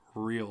they're like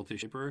real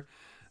tissue paper.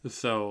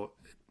 So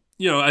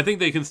I think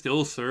they can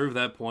still serve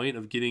that point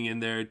of getting in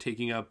there,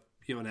 taking up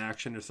an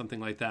action or something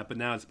like that. But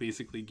now it's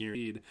basically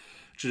guaranteed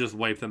to just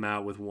wipe them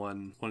out with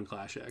one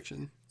clash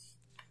action.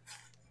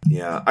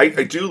 Yeah,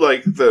 I do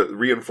like the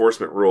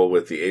reinforcement rule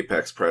with the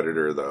Apex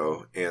Predator,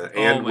 though,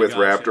 and with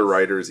Raptor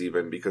Riders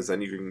even, because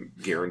then you can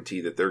guarantee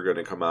that they're going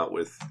to come out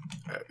with,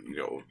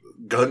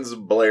 guns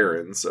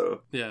blaring.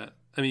 So yeah,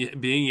 I mean,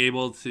 being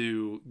able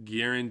to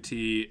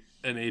guarantee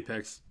an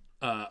Apex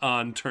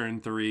on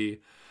turn 3,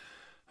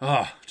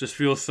 just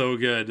feels so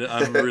good.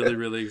 I'm really,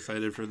 really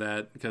excited for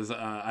that because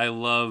I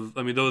love.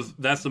 I mean,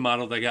 that's the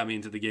model that got me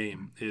into the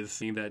game, is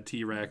seeing that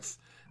T-Rex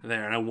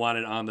there, and I want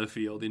it on the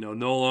field.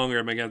 No longer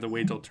am I gonna have to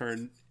wait till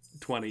turn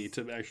 20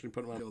 to actually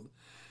put them on the field.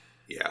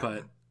 Yeah,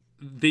 but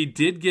they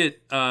did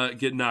get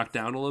knocked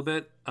down a little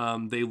bit.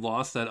 They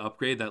lost that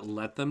upgrade that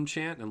let them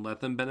chant and let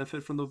them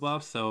benefit from the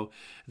buffs, so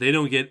they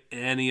don't get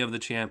any of the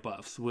chant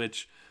buffs,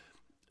 which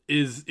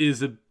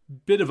is a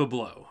bit of a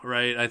blow,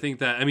 right? I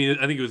think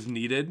it was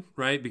needed,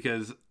 right?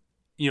 Because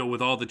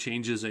with all the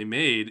changes they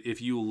made, if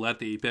you let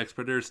the Apex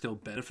Predator still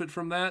benefit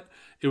from that,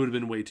 it would have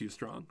been way too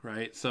strong,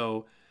 right?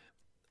 So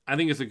I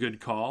think it's a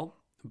good call,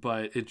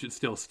 but it just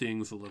still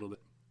stings a little bit.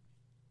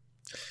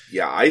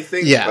 Yeah, I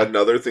think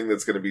another thing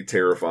that's going to be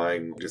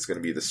terrifying is going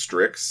to be the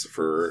Strix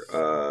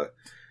for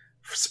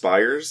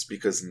Spires,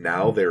 because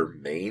now they're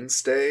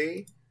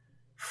mainstay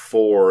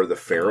for the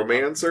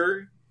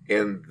Ferromancer,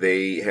 and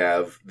they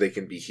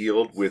can be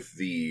healed with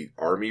the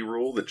army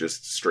rule that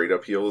just straight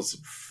up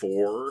heals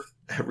 4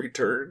 every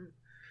turn.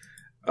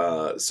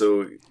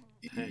 So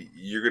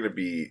you're going to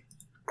be...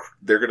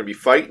 They're going to be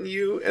fighting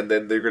you, and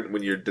then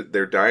when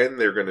they're dying,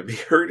 they're going to be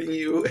hurting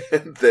you,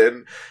 and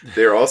then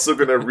they're also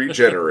going to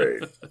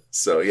regenerate.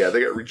 So yeah,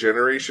 they got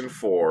regeneration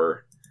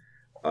 4,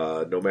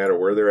 no matter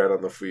where they're at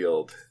on the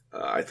field.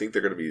 I think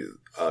they're going to be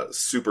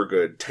super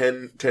good.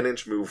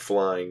 10-inch move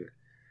flying,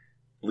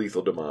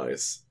 lethal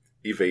demise,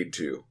 evade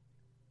 2.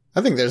 I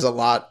think there's a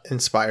lot in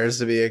Spires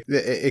to be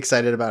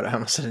excited about. I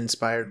almost said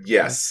inspired.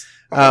 Yes.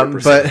 But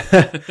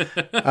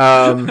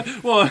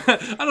well,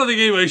 I don't think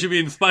anybody should be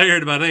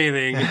inspired about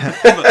anything.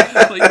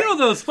 But,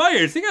 those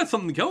Spires, they got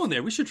something going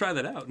there. We should try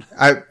that out.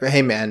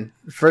 Hey man,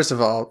 first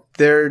of all,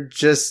 they're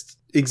just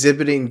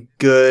exhibiting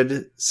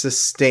good,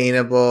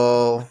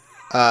 sustainable,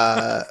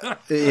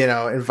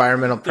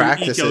 environmental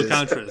practices.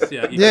 Eco-conscious,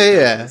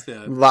 yeah.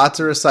 Lots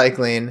of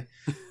recycling.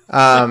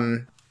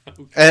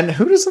 And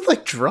who doesn't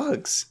like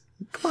drugs?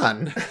 Come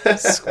on,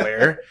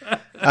 Square.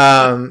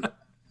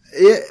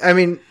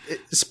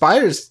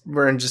 Spires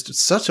were in just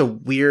such a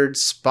weird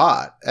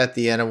spot at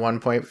the end of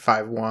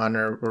 1.51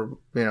 or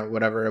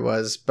whatever it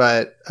was.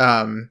 But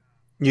you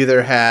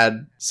either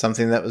had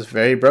something that was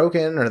very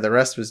broken or the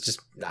rest was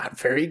just not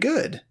very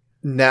good.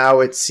 Now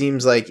it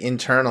seems like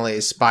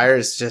internally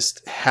Spires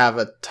just have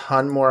a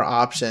ton more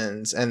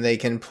options, and they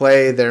can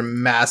play their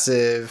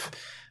massive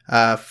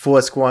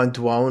Foursquare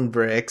Dwone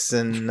bricks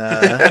and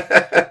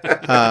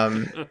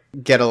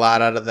get a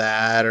lot out of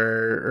that,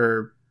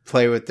 or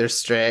play with their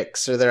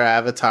Strix or their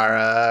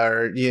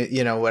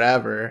Avatara or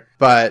whatever.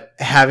 But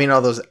having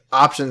all those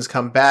options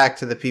come back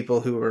to the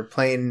people who were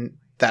playing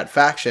that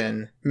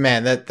faction,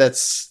 man,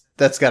 that's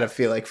got to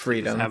feel like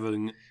freedom. Just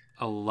having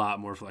a lot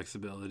more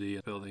flexibility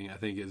in building, I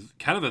think, is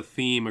kind of a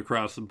theme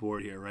across the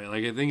board here, right?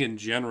 Like, I think in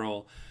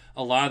general,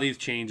 a lot of these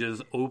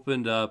changes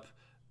opened up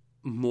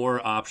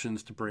more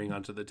options to bring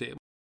onto the table.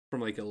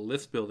 From like a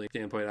list building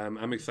standpoint,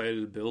 I'm excited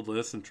to build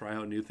lists and try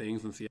out new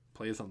things and see how it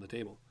plays on the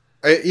table.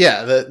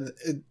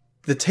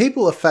 The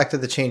table effect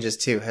of the changes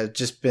too has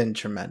just been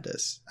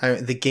tremendous. I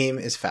mean, the game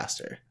is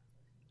faster,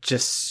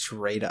 just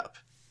straight up,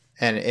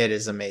 and it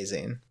is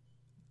amazing.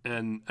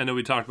 And I know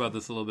we talked about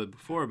this a little bit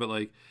before, but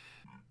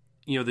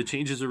the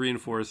changes of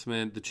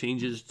reinforcement, the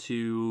changes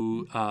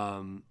to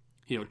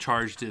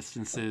charge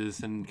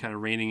distances and kind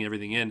of reining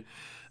everything in.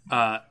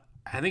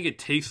 I think it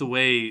takes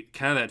away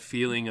kind of that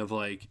feeling of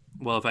like,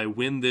 well, if I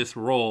win this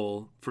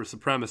roll for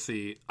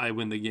supremacy, I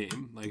win the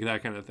game, like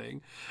that kind of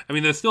thing. I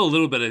mean, there's still a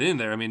little bit in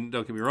there. I mean,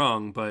 don't get me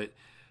wrong, but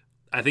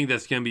I think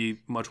that's going to be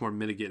much more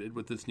mitigated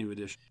with this new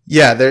edition.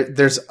 Yeah,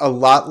 there's a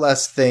lot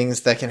less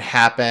things that can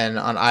happen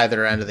on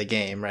either end of the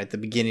game, right? The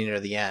beginning or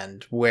the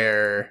end,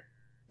 where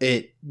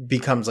it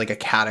becomes like a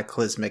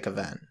cataclysmic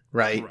event,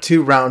 right?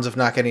 2 rounds of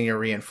not getting your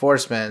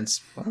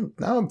reinforcements, well,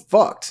 now I'm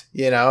fucked,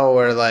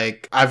 or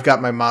like I've got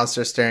my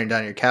monster staring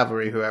down your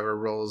cavalry, whoever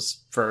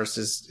rolls first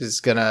is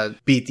gonna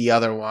beat the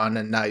other one,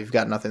 and now you've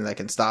got nothing that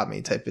can stop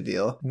me type of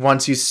deal.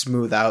 Once you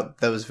smooth out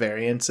those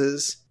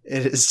variances,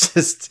 it is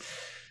just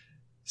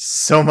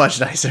so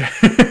much nicer.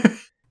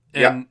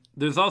 And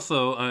there's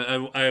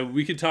also,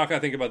 we could talk, I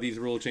think, about these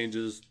rule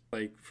changes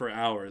like for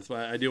hours,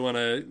 but I do want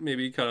to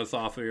maybe cut us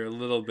off here a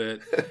little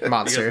bit.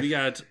 Monster.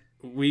 Because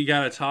we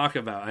got to talk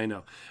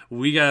about,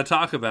 we got to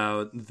talk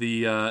about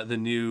the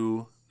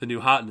new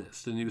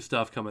hotness, the new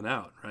stuff coming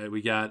out, right?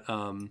 We got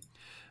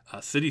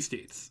City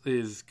States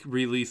is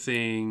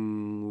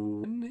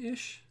releasing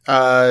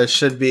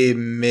should be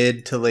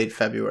mid to late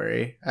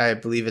February. I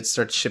believe it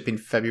starts shipping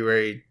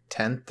February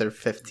 10th or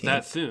 15th.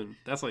 That soon.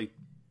 That's like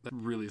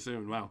really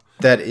soon. Wow.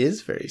 That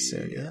is very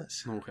soon,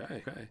 yes.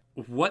 Okay.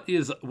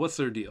 What's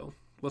their deal?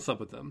 What's up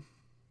with them?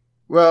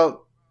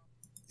 Well,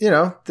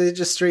 they're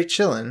just straight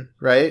chilling,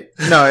 right?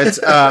 No, it's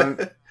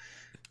There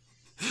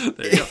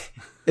you go.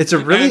 It's a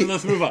really And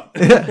let's move on.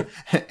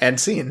 and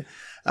scene.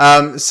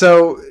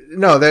 So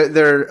no,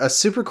 they're a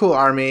super cool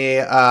army.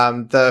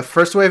 The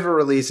first wave of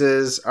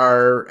releases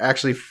are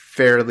actually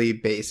fairly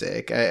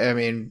basic. I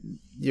mean,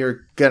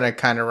 you're gonna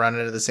kind of run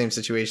into the same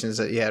situations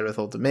that you had with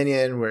Old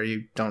Dominion, where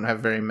you don't have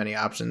very many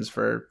options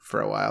for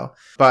a while.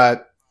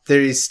 But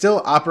they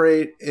still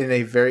operate in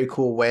a very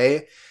cool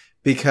way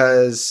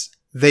because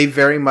they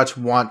very much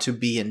want to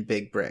be in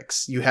big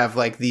bricks. You have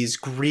like these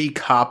Greek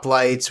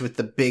hoplites with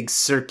the big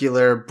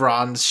circular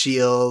bronze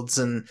shields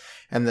and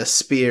the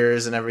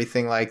spears and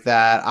everything like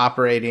that,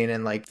 operating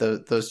in like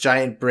those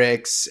giant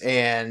bricks.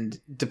 And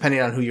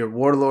depending on who your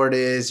warlord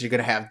is, you're going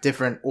to have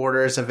different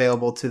orders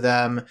available to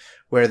them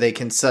where they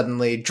can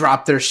suddenly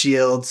drop their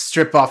shields,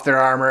 strip off their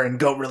armor, and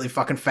go really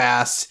fucking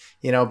fast,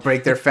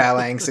 break their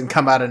phalanx and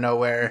come out of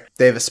nowhere.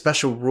 They have a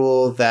special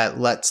rule that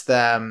lets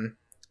them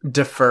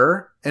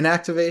defer an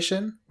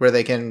activation where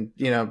they can,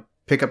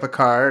 pick up a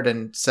card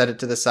and set it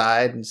to the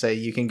side and say,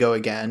 you can go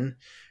again.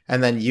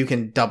 And then you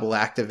can double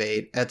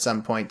activate at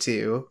some point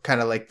too.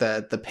 Kind of like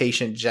the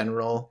patient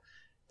general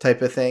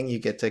type of thing. You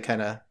get to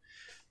kind of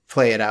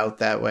play it out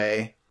that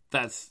way.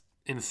 That's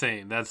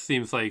insane. That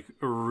seems like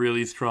a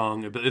really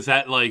strong. Is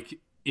that like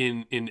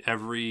in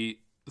every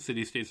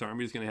city-state's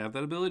army is going to have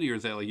that ability, or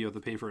is that like you have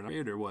to pay for an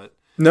upgrade, or what?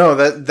 No,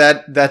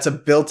 that's a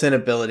built-in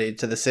ability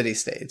to the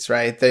city-states,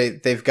 right?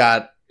 They've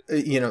got,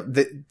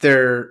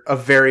 they're a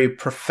very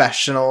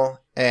professional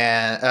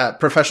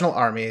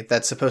army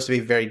that's supposed to be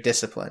very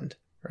disciplined,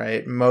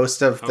 right?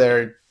 Most of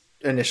their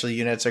initial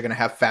units are going to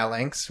have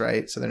phalanx,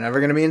 right? So they're never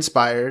going to be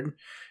inspired.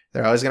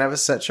 They're always going to have a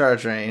set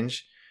charge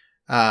range.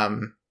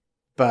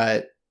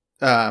 But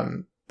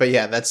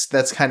yeah,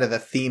 that's kind of the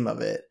theme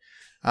of it.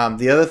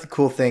 The other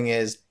cool thing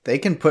is they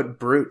can put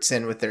brutes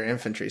in with their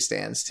infantry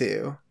stands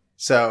too.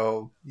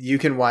 So you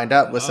can wind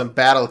up with some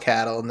battle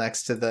cattle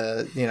next to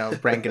the,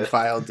 rank and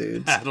file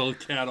dudes. Battle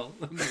cattle.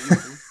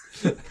 Amazing.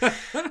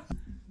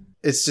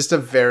 It's just a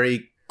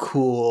very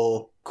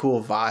cool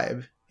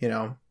vibe,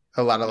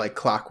 a lot of like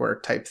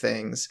clockwork type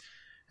things.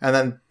 And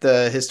then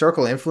the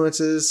historical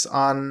influences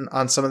on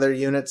some of their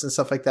units and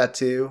stuff like that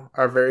too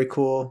are very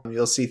cool.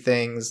 You'll see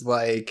things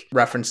like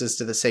references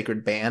to the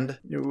Sacred Band,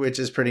 which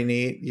is pretty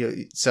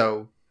neat.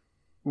 So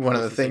one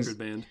of the things...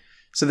 Sacred Band?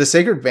 So the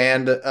Sacred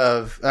Band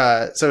of...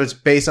 so it's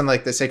based on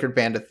like the Sacred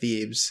Band of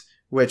Thebes,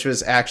 which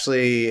was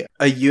actually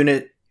a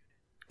unit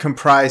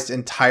comprised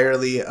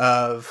entirely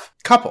of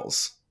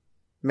couples,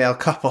 male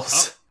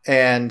couples. Oh.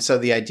 And so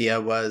the idea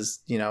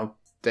was,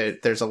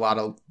 there's a lot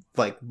of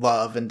like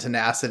love and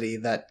tenacity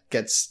that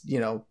gets,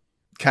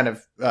 kind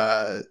of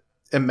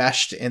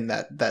enmeshed in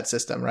that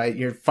system, right?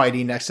 You're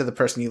fighting next to the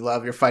person you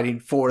love. You're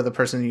fighting for the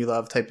person you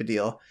love type of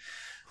deal.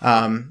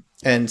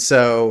 And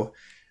so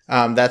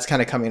that's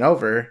kind of coming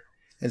over.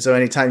 And so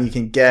anytime you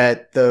can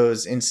get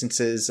those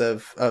instances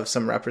of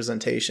some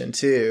representation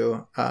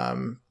too,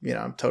 I'm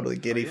totally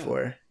giddy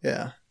for.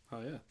 Yeah.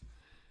 Oh, yeah.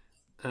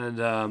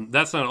 And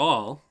that's not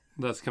all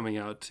that's coming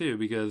out too,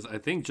 because I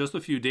think just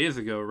a few days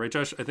ago, right,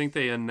 Josh? I think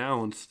they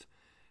announced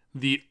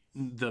the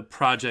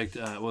project.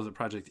 Was it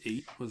Project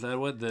 8? Was that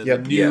what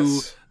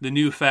the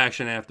new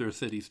faction after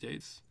City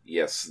States?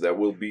 Yes, that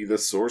will be the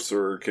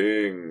Sorcerer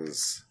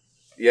Kings.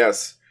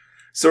 Yes,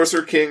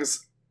 Sorcerer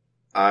Kings.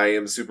 I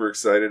am super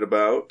excited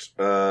about.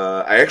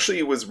 I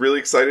actually was really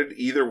excited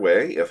either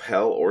way if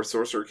Hell or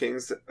Sorcerer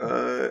Kings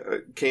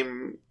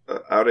came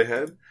out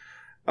ahead.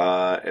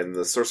 And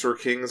the Sorcerer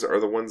Kings are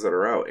the ones that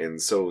are out.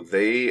 And so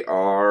they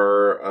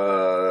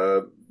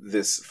are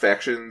this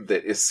faction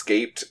that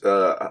escaped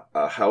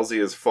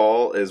Halcya's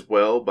fall as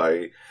well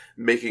by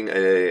making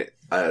a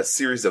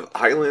series of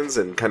islands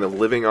and kind of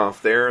living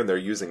off there. And they're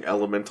using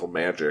elemental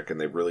magic, and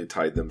they've really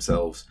tied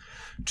themselves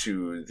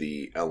to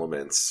the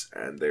elements.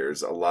 And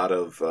there's a lot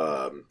of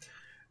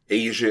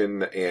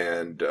Asian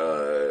and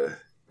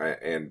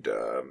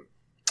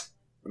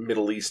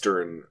Middle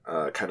Eastern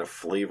kind of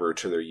flavor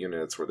to their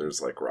units, where there's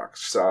like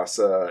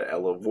Rakshasa,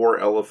 war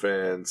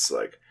elephants,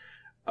 like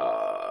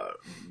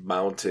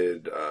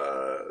mounted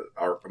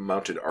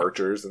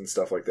archers and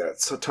stuff like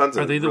that. So tons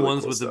of. Are they the really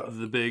ones cool with stuff.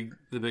 the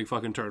big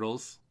fucking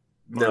turtles?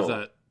 Or No,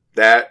 is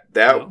that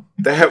No?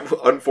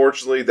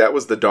 unfortunately that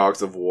was the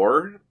Dogs of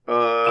War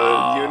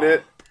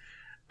unit.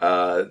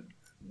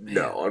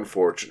 No,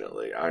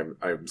 unfortunately,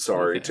 I'm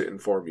sorry to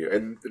inform you,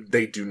 and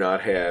they do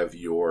not have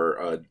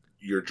your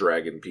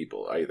dragon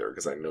people either,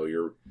 because I know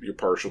you're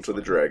partial to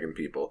the dragon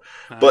people.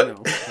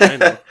 But I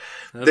know.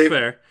 That's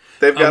fair.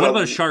 They've got what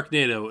about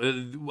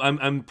Sharknado?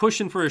 I'm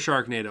pushing for a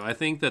Sharknado. I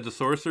think that the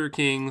Sorcerer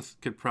Kings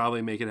could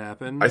probably make it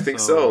happen. I think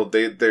so.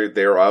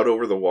 They're out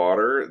over the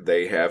water.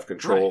 They have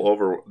control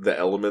over the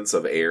elements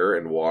of air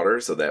and water,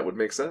 so that would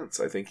make sense.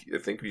 I think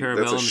that's a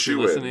Parabellum, if you're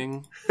shoe-in.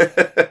 listening.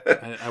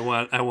 I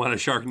want a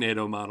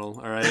Sharknado model.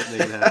 All right,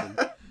 make it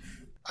happen.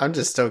 I'm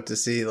just stoked to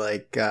see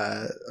like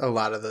a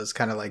lot of those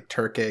kind of like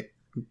Turkic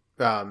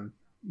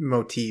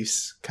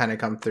motifs kind of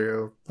come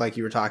through, like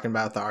you were talking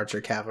about the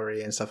archer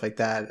cavalry and stuff like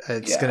that.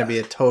 It's going to be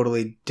a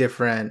totally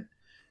different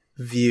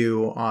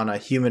view on a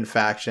human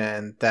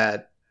faction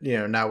that, you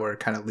know, now we're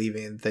kind of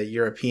leaving the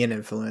European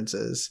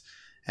influences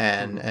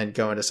and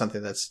going to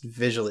something that's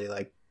visually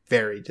like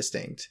very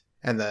distinct,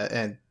 and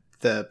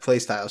the play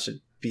style should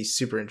be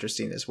super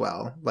interesting as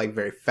well, like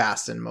very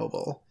fast and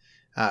mobile,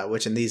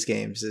 which in these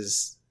games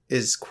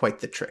is quite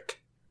the trick.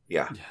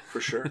 Yeah,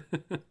 for sure.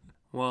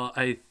 Well,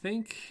 I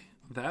think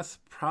that's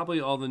probably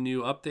all the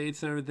new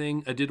updates and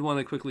everything. I did want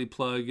to quickly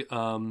plug,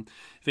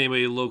 if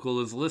anybody local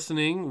is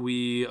listening,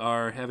 we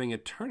are having a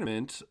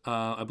tournament,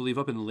 I believe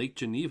up in Lake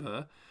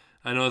Geneva.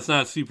 I know it's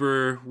not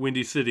super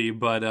windy city,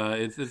 but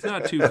it's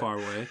not too far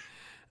away,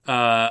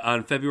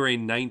 on February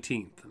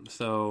 19th.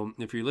 So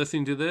if you're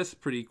listening to this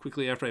pretty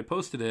quickly after I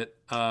posted it,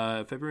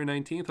 February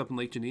 19th up in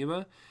Lake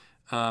Geneva,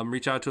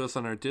 reach out to us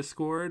on our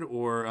Discord,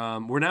 or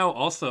we're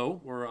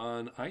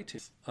on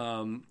iTunes.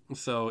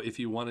 So if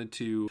you wanted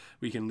to,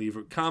 we can leave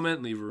a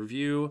comment, leave a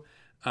review.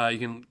 You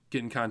can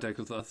get in contact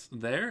with us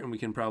there, and we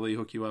can probably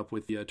hook you up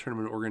with the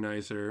tournament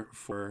organizer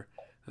for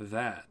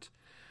that.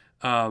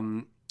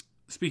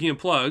 Speaking of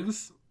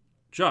plugs,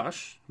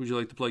 Josh, would you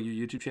like to plug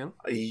your YouTube channel?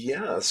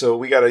 Yeah, so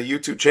we got a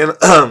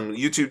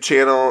YouTube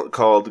channel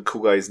called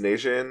Cool Guys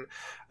Nation.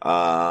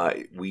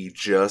 We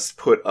just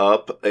put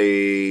up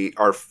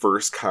our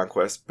first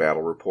Conquest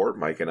battle report.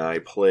 Mike and I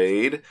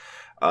played.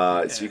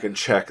 So you can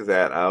check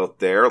that out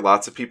there.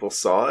 Lots of people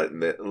saw it,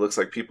 and it looks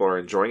like people are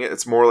enjoying it.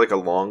 It's more like a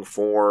long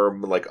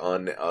form, like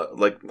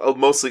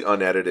mostly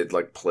unedited,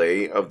 like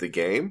play of the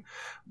game.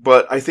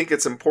 But I think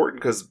it's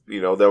important because, you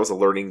know, that was a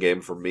learning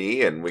game for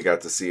me, and we got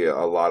to see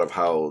a lot of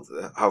how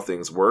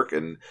things work,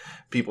 and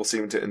people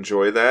seem to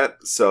enjoy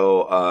that.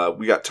 So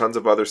we got tons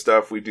of other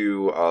stuff. We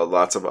do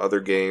lots of other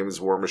games,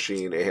 War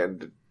Machine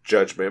and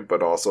Judgment,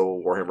 but also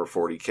Warhammer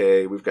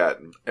 40K. We've got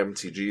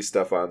MTG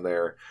stuff on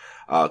there.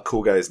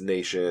 Cool Guys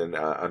Nation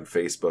on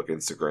Facebook,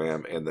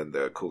 Instagram, and then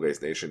the Cool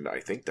Guys Nation,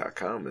 I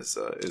think.com is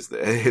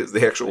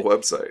the actual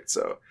website.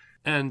 So,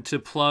 and to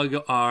plug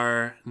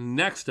our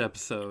next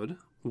episode,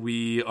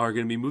 we are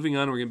going to be moving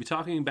on. We're going to be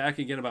talking back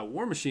again about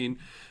War Machine,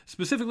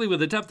 specifically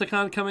with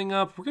Adepticon coming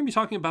up. We're going to be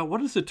talking about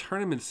what does the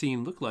tournament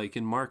scene look like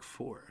in Mark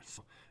IV.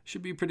 So,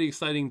 should be a pretty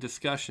exciting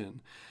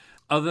discussion.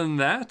 Other than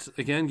that,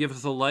 again, give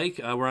us a like.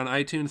 We're on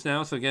iTunes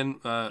now, so again,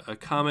 a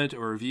comment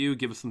or review,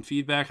 give us some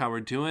feedback, how we're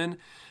doing.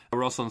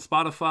 We're also on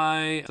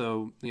Spotify,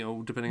 so, you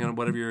know, depending on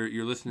whatever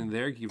you're listening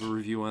there, give a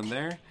review on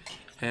there.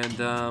 And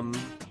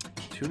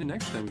tune in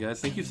next time, guys.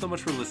 Thank you so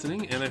much for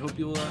listening, and I hope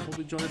you'll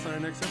join us on our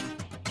next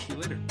episode. See you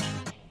later.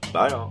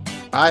 Bye, all.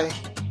 Bye.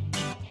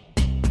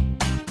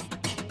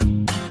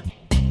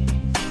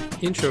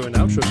 Intro and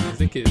outro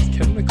music is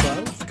Kevin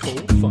MacLeod's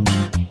Cold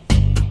Funk.